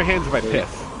never wash my hands if I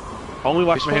piss. Only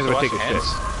wash my You're hands when I supposed take to a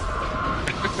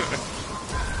wash shit.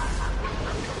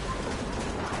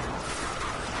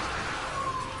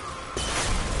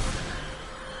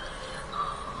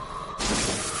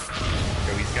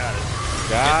 Yo, he's got it.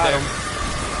 Got there. him.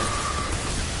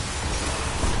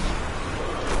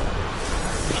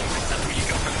 Where you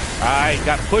going? I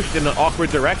got pushed in an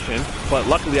awkward direction, but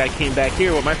luckily I came back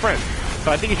here with my friends.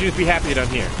 So I think you should just be happy that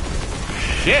I'm here.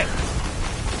 Shit!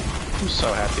 I'm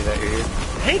so happy that you're here.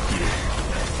 Thank you.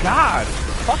 God,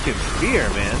 fucking fear,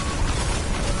 man.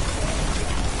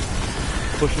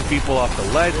 Pushing people off the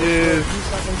ledges. 2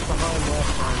 seconds behind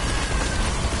last time.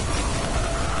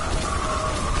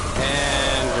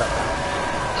 And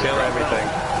kill everything.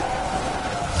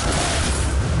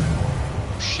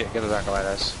 Shit, get the back of my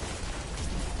ass.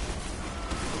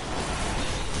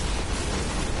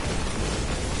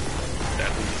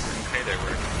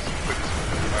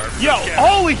 Yo,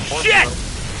 holy shit!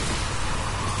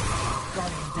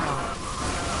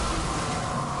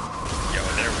 Yo,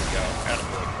 there we go.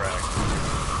 Attaboy, Craig.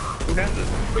 Who has it?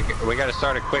 We gotta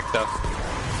start it quick though.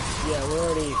 Yeah, we're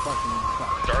already fucking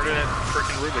fucked. Started at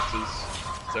frickin' Rubik's.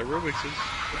 Is that Rubik's?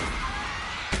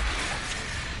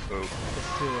 Oh. It's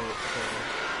too late.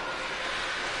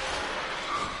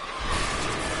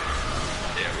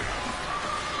 Yeah, we...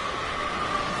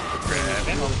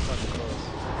 Fucking close.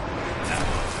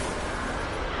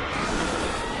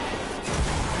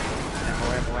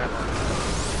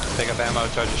 Pick up ammo,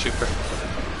 charge the super.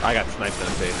 I got sniped in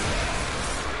the face.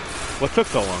 What took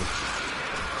so long?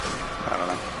 I don't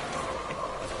know.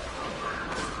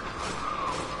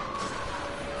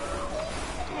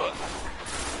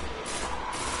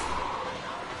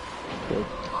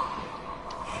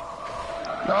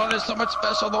 No, there's so much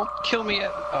special. Don't kill me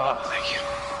yet. Oh, thank you.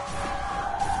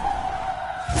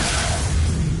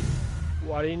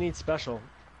 Why do you need special?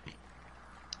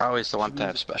 I always want to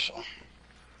have special.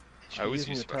 I always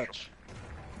Using use the special. touch.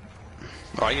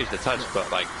 Well, I use the touch, but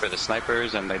like for the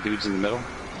snipers and the dudes in the middle,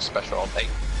 special all day.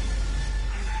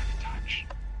 Touch.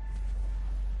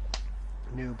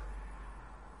 Noob.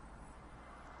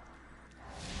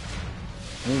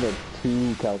 I need like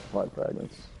 2 calcified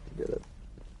fragments to get it.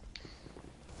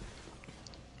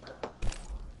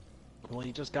 Well,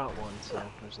 you just got one, so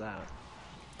there's that.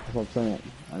 That's what I'm saying.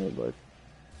 I need like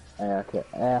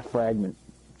a fragment,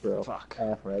 bro. Fuck.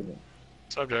 A fragment.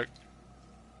 Subject.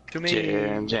 To me.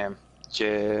 Jam.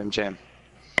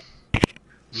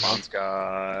 Mon's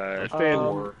got...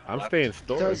 I'm staying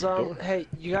storage. Does, hey,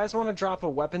 you guys want to drop a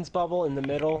weapons bubble in the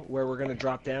middle where we're going to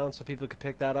drop down so people can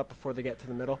pick that up before they get to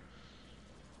the middle?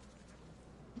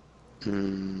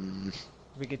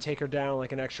 We could take her down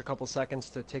like an extra couple seconds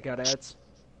to take out ads.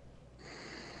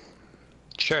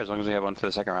 Sure, as long as we have one for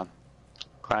the second round.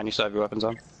 Clown, you still have your weapons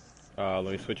on? Let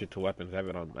me switch it to weapons. I have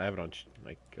it on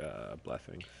like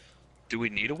blessings. Do we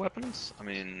need a weapons? I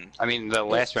mean, the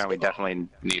last round we definitely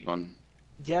need one.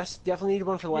 Yes, definitely need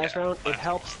one for the last Yeah, round. It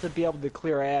helps to be able to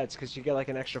clear ads because you get like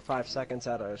an extra 5 seconds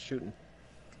out of shooting.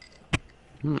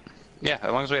 Yeah, as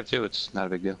long as we have 2, it's not a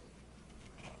big deal.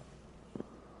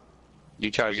 You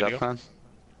charged You up, gonna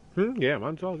Clown? Yeah,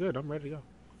 mine's all good. I'm ready to go.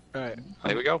 Alright.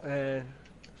 There we go. And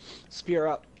spear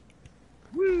up.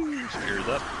 woo! Spears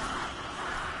up.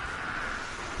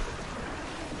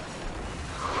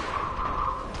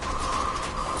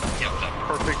 Yeah, that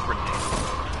perfect grenade.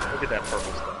 Look at that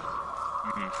purple stuff.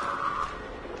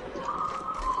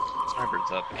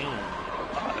 Sniper's up and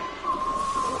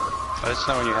Let us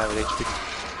know when you have it, HP.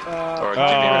 Or Spears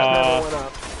never went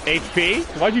up. HP?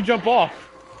 Why'd you jump off?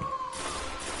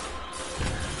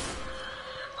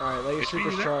 Alright, let your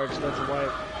HP, super charge. That's a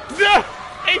wipe. No!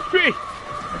 HP!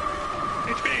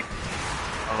 HP.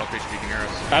 I don't know if HP can hear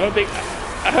us. I don't think...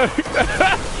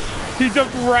 He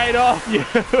jumped right off you.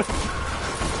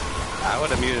 I would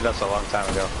have muted us a long time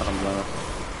ago. I don't know.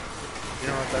 You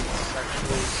know what? That's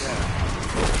actually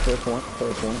Fair point.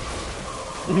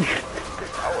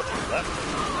 I would have left.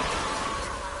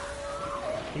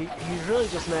 He's really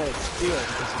just mad at Spear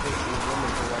because he thinks he's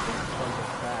winning for weapons and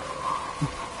comes back.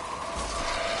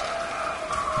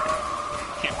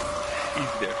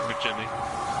 He's there for Jimmy.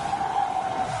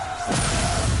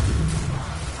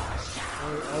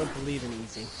 I don't believe in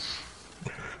easy.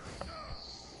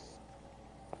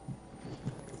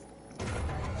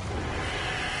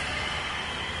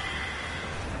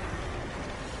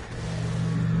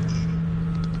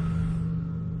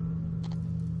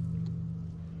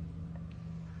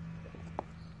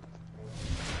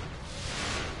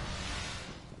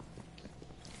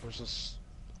 There's just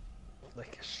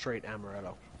like a straight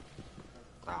amaretto.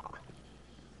 Ah.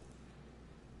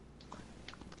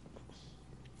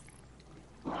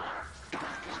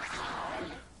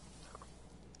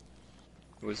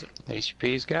 Who is it?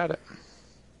 HP's got it.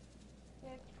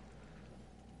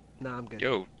 Nah, I'm good.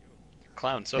 Yo,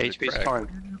 Clown, so did HP's Craig.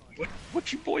 fine.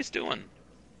 What you boys doing?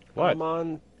 What? I'm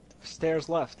on stairs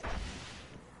left.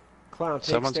 Clown, take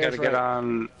Someone's got stairs to get right.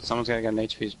 on. Someone's got to get on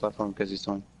HP's platform because he's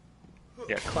doing.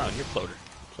 Yeah, Clown, you're floater.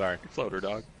 Sorry. Floater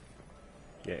dog.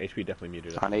 Yeah, HP definitely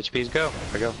muted it. On HP's go.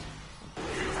 I go. He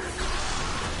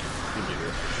muted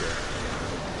it for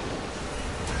sure.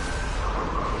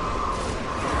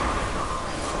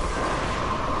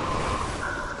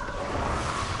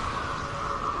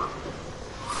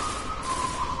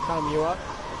 Tom, you up?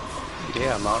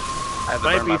 Yeah, I'm up. I had to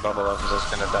Might burn my be- bubble up because I was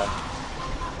gonna die.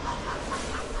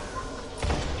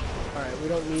 Alright, we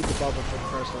don't need the bubble for the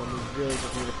first one. We really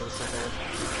just need it for the second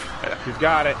one. He's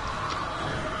got it.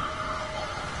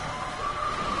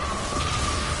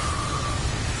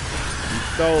 He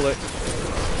stole it.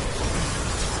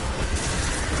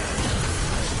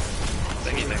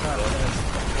 Thingy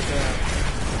thing.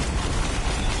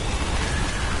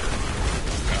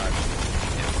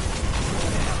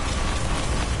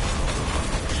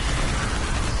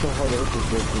 So hard to open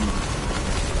this.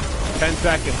 10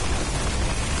 seconds.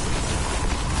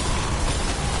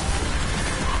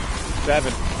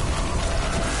 7.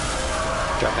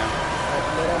 Drop down.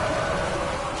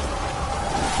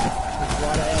 There's a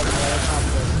lot of eggs right on top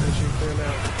of this. Make sure you clear them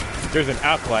out. There's an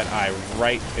alkaline eye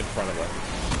right in front of us.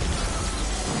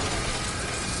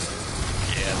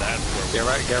 Yeah, that's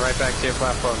where Get right back to your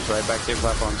platforms. Right back to your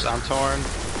platforms. I'm torn.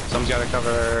 Someone's got to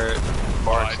cover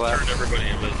Barks I left. turned everybody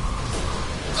in.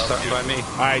 Start by me.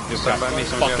 I just got Start by me.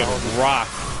 Someone's fucking gotta hold.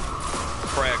 rocked.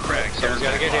 Frag. Someone's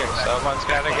got to get here. Someone's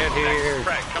got to get here.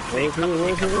 Frag, come to me, come to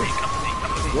me, come to me, come to me, come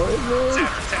to me. What is this?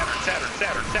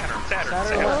 Saturn.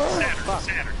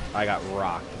 I got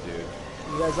rocked, dude.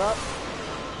 You guys up?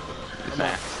 I'm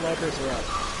up. Snipers are up.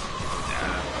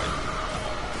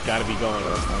 Gotta be going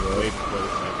way before the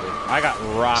sniper. I got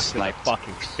rocked in the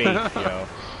fucking face, yo.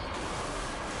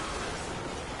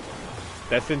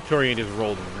 That Centurion just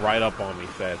rolled right up on me,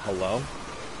 said, "Hello?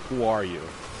 Who are you?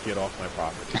 Get off my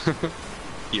property."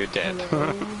 You're dead.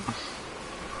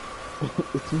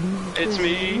 It's me. It's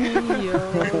me. You're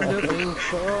looking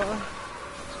for.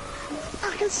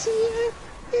 I can see it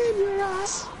in your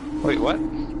eyes. Wait, what?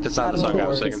 That's not the song I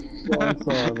was singing.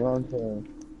 Wrong song.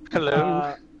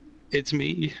 Hello. It's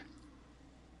me.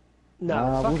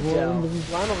 No, fuck we're Adele.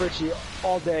 going Lionel Richie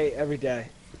all day, every day.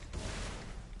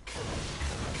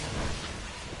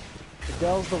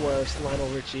 Adele's the worst. Lionel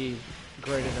Richie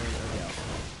greater than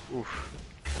Adele. Oof.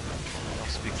 I'll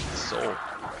speak to the soul.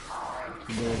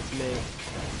 It's me.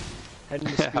 Heading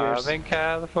to Spears. Southern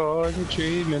California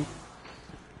treatment.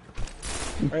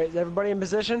 Alright, is everybody in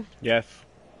position? Yes.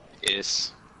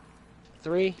 Yes.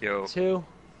 3, Yo. 2,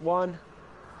 1.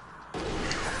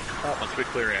 Once we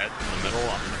clear it in the middle,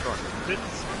 I'm in the corner.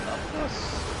 It's not us.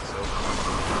 So.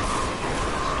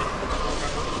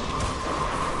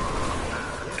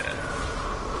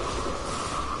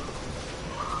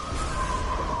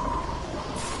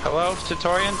 Hello,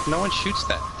 Tutorian? No one shoots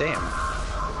that. Damn.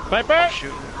 Sniper!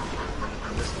 Shoot.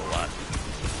 I missed a lot.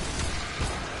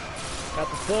 Got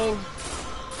the thing.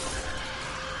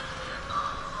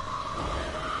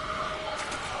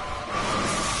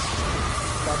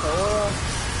 Got the aura.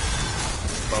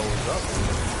 Bows up.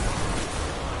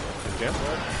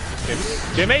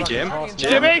 Jimmy?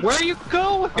 Jimmy? Where are you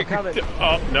going? I'm coming.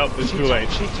 Oh, no, it's too late.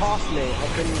 She tossed me. I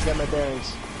couldn't get my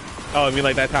bearings. Oh, you mean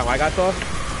like that time I got tossed?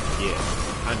 Yeah,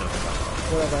 I know.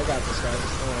 Whatever, I got this, guys.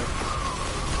 Alright.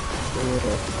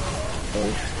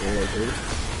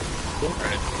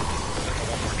 Alright.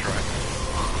 One more try.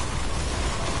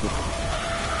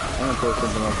 I'm gonna throw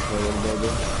something else for a little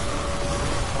bit.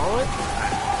 Call it?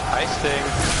 Heisting.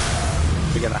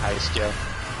 We're gonna heist, yo.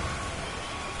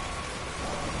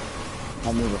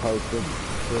 I'll move a host in.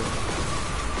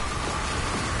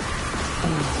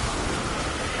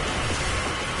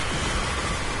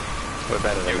 We're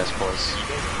better than this, boys.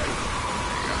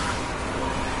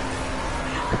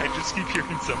 I just keep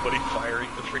hearing somebody firing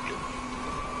the freaking.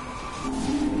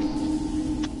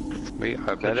 We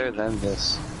are better than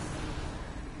this.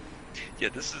 Yeah,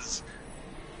 this is.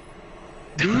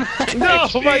 No,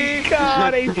 oh my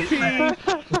god,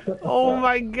 HP! Oh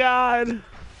my god!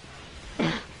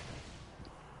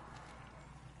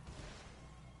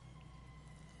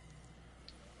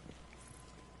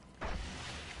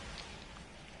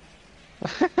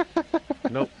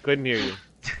 Nope, couldn't hear you.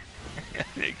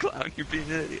 Hey, clown, you're being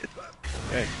an idiot.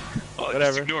 Hey, Oh, whatever.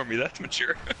 just ignore me. That's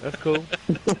mature. That's cool.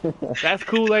 That's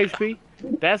cool, HP.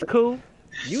 That's cool.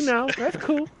 You know, that's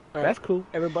cool. Alright. That's cool.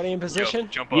 Everybody in position? Yo,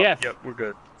 jump up. Yes. Yep, we're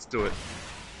good. Let's do it.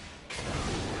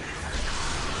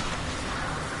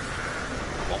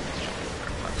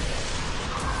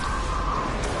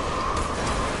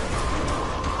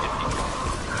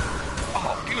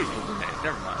 Oh, beautiful grenade.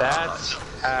 Never mind. That's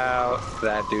how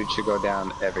that dude should go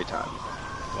down every time.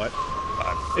 What?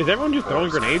 Is everyone just throwing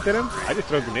grenades at him? I just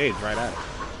throw grenades right at him.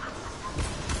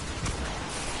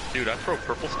 Dude, I throw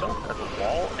purple stuff at the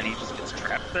wall and he just gets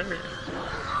trapped there.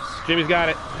 Jimmy's got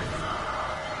it.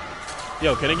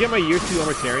 Yo, can I get my year 2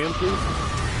 Armatarium, please?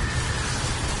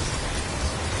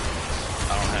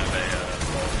 I don't have a,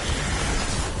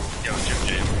 Yo,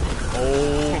 Jim.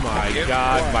 Oh my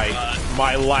god,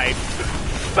 my life.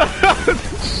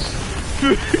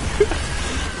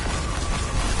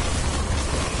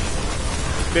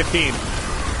 15.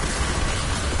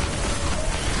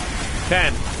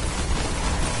 10. 8,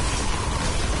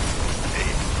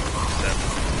 7.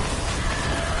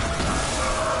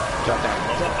 Drop down.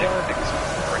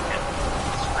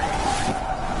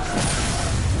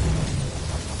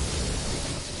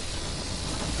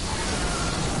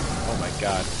 Oh my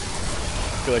god.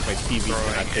 I feel like my TV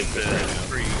cannot take this right now.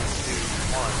 3, 2, 1.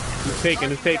 Who's taking?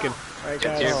 Who's taking? Alright,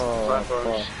 Get guys. here. Oh, fuck.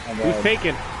 I'm Who's bad.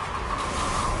 taking?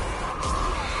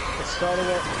 It's starting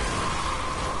it.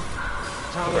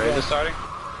 Tom Where is again. it starting?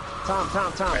 Tom.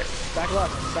 Right. Back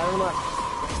left. Back left.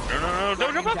 No,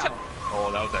 don't jump outside. Oh,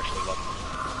 that was actually lucky.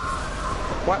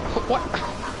 What? What?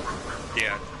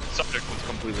 Yeah, subject was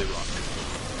completely wrong.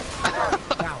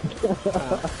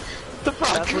 The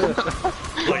fuck? That's where the,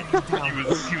 Like,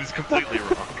 he was completely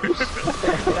wrong.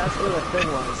 that's where the thing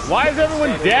was. Why is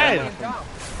everyone dead?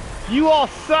 You all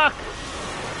suck!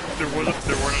 there weren't enough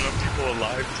people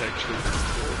alive to actually do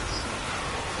this.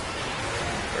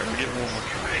 Alright, we get one more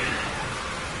try.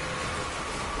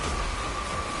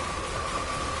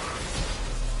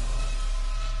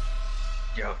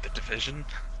 Yo, the division?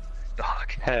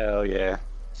 Dog. Hell yeah.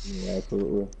 Yeah,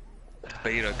 absolutely.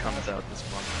 Beta comes out this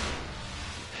month.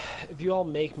 If you all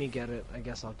make me get it, I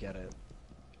guess I'll get it.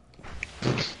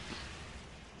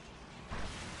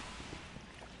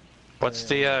 What's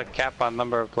the cap on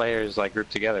number of players like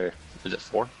grouped together? Is it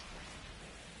 4?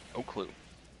 No clue.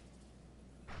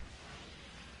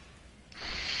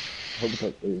 Hope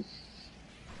that is.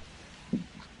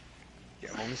 Yeah,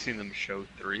 I've only seen them show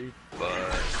 3, but...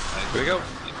 Here we go.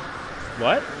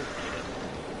 What?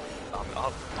 I'm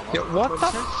up. Yo, what the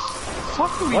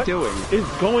fuck are we What doing? is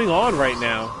going on right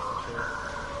now?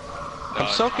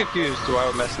 I'm so confused why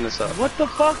we're messing this up. What the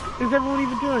fuck is everyone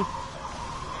even doing?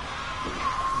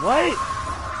 What?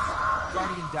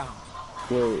 Guardian down.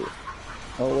 Wait.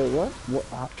 Oh, wait, what? What?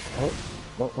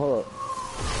 Hold up.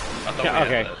 Yeah,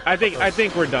 okay. I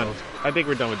think we're done. I think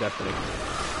we're done with Destiny.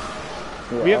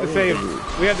 Yeah, We have I to didn't save.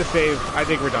 think We have to save. I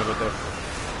think we're done with this.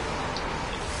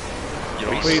 You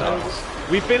don't We- suck.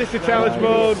 We finished the challenge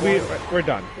mode. We're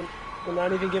done. We're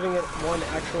not even giving it one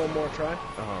actual more try.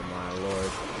 Oh my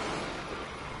lord.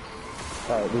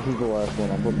 Alright, this is the last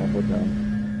one. I'm putting my foot down.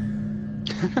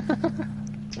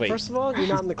 Wait. First of all, you're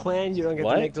not in the clan. You don't get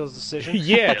What? to make those decisions.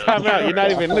 Yeah, time out. You're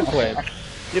not even in the clan.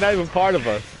 You're not even part of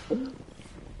us.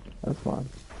 That's fine.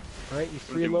 All right, you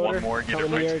We'll do one freeloader, more, get it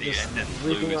coming right here, to the just end, and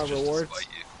reaping lose our just to rewards. spite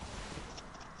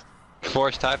you.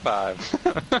 Forced high 5.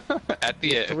 At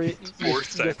the end.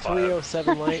 Forced The high five.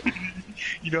 307 light.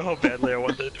 You know how badly I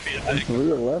want that to be a I'm thing?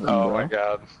 311, Oh bro. my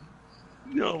god.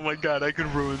 Oh my god, I could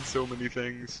ruin so many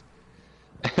things.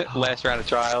 Last round of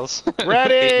trials.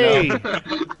 Ready. No.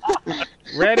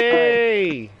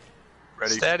 Ready.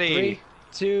 Ready? Steady. 3,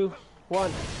 2,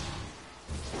 1.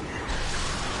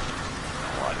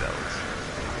 Wow, that was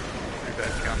pretty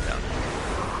bad countdown.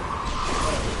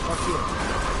 Fuck you.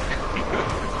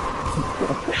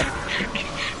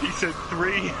 He said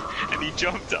 3, and he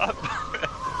jumped up.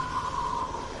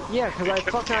 Yeah, because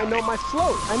I know my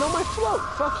float. I know my float.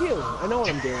 Fuck you. I know what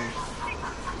I'm doing.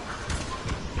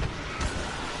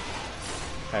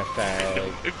 Hashtag.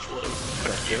 It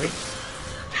flows. Jimmy.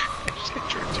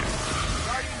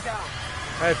 Guardian down.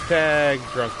 Hashtag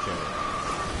drunk Jimmy.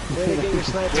 Way to get your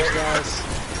snipers, guys.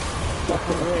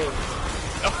 Fucking great.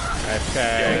 Hashtag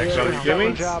Yeah, You drunk did a Jimmy.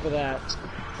 good job of that.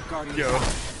 Guardian Yo, down.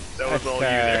 that was all you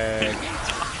there.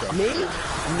 Hashtag Me? Me?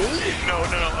 No,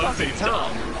 I'm saying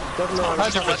Tom. Doesn't know how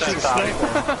to 100% shoot a Tom. sniper.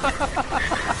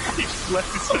 He just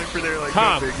left his sniper there like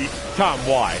Tom. no biggie. Tom,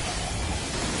 why?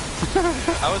 I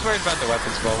was worried about the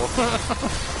weapons bubble.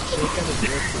 Shake on the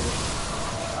gear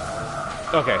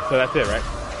for Okay, so that's it, right?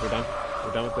 We're done.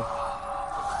 We're done with this.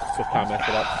 Because Tom messed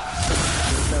it up.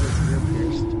 Shake on his gear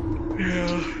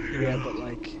pierced. Yeah, but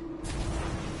like...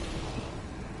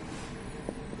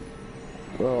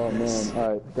 Oh, man.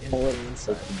 Alright, don't let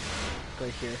inside.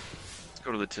 Right here. Let's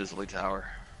go to the Tisley Tower.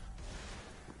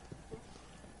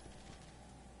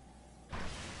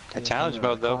 A challenge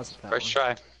mode though. First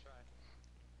try.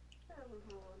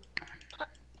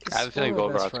 I have a feeling One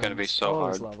of my Golgoth's best gonna be friends. so I'll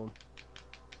always hard. love him.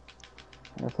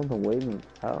 There's something waiting in the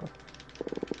tower.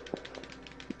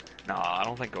 Nah, I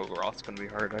don't think Golgoth's gonna be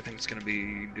hard. I think it's gonna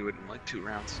be do it in like 2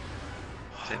 rounds.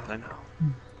 Same thing.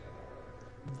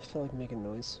 I feel like making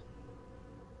noise.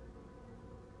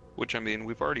 Which, I mean,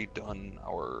 we've already done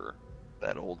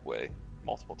that old way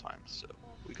multiple times, so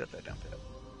we got that down pat.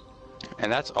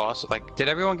 And that's awesome. Like, did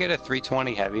everyone get a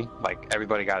 320 heavy? Like,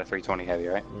 everybody got a 320 heavy,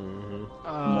 right?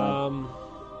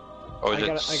 Or was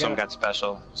it some got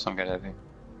special, some got heavy?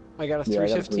 I got a Yeah, I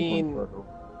got a 315. 320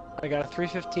 I got a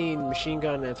 315 machine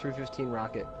gun and a 315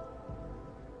 rocket.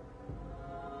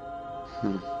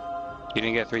 You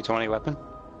didn't get a 320 weapon?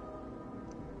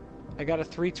 I got a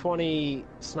 320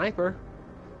 sniper.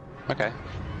 Okay.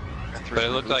 But it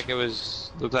looked like it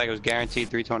was guaranteed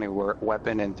 320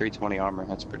 weapon and 320 armor.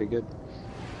 That's pretty good.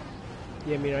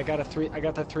 Yeah, I mean, I got the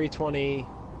 320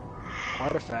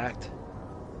 artifact.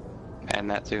 And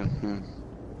that too.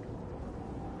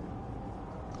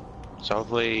 So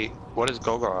hopefully, what does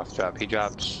Golgoroth drop? He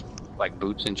drops like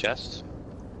boots and chests.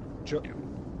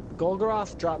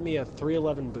 Golgoroth dropped me a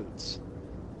 311 boots.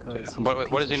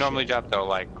 What does he normally drop though?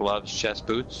 Like gloves, chest,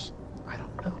 boots? I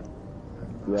don't know.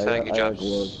 Yeah, I feel like he I drops.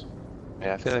 gloves.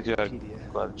 Yeah, I feel like he drops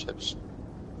Wikipedia. glove chips.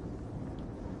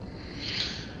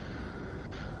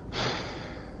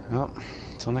 Well,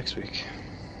 until next week.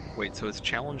 Wait, so is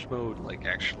challenge mode like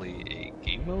actually a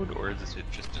game mode, or is it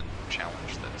just a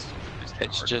challenge that's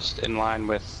It's hard just in line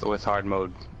with hard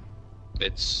mode.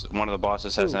 It's one of the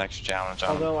bosses has an extra challenge on.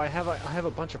 Although I have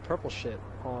a bunch of purple shit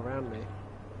all around me.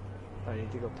 I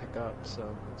need to go pick up,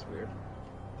 so it's weird.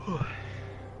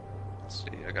 Let's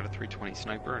see, I got a 320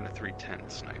 sniper and a 310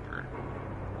 sniper.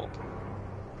 Well,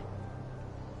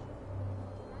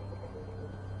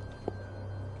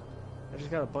 I just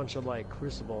got a bunch of like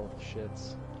crucible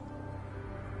shits.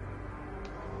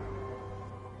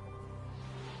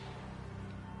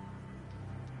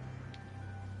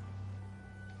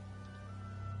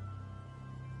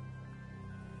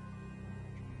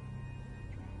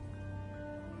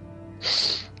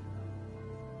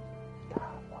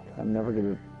 I'm never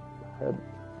gonna head.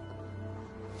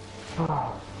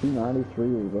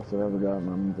 P93 is the best I've ever gotten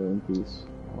on the One Piece.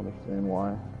 I don't understand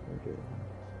why.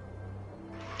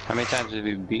 How many times have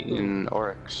you beaten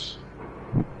Oryx?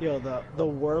 Yo, the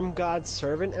Worm God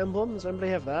Servant emblem. Does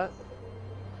anybody have that?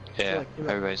 Yeah, like,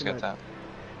 everybody's got that.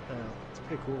 It's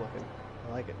pretty cool looking.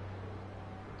 I like it.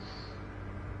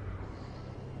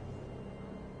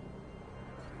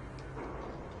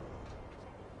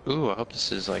 Ooh, I hope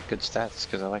this is like good stats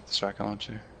because I like this rocket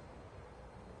launcher.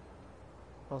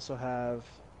 Also have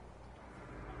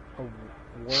a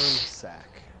worm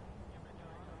sack.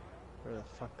 Where the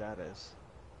fuck that is?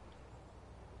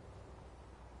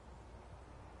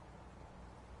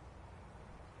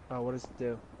 Oh, what does it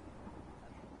do?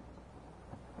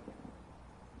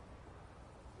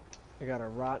 I got a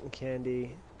rotten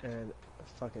candy and a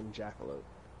fucking jackalope.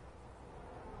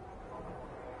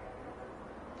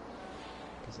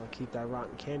 Because I'll keep that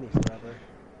rotten candy forever.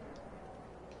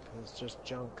 Because it's just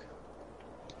junk.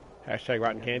 Hashtag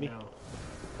rotten candy.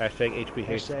 Hashtag HB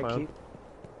hates the clown.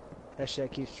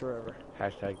 Hashtag keeps forever.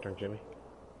 Hashtag drunk Jimmy.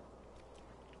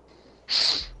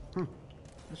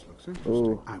 This looks interesting.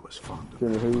 Ooh. I was fond of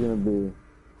Jimmy, who are you gonna be?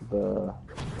 The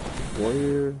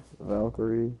warrior,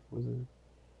 Valkyrie, was it?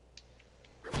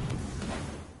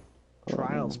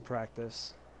 Trials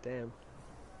practice. Damn.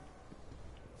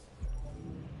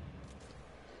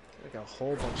 Like a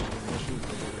whole bunch of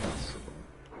missions.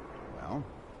 Well,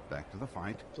 back to the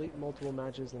fight. Complete multiple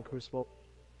matches in Crucible.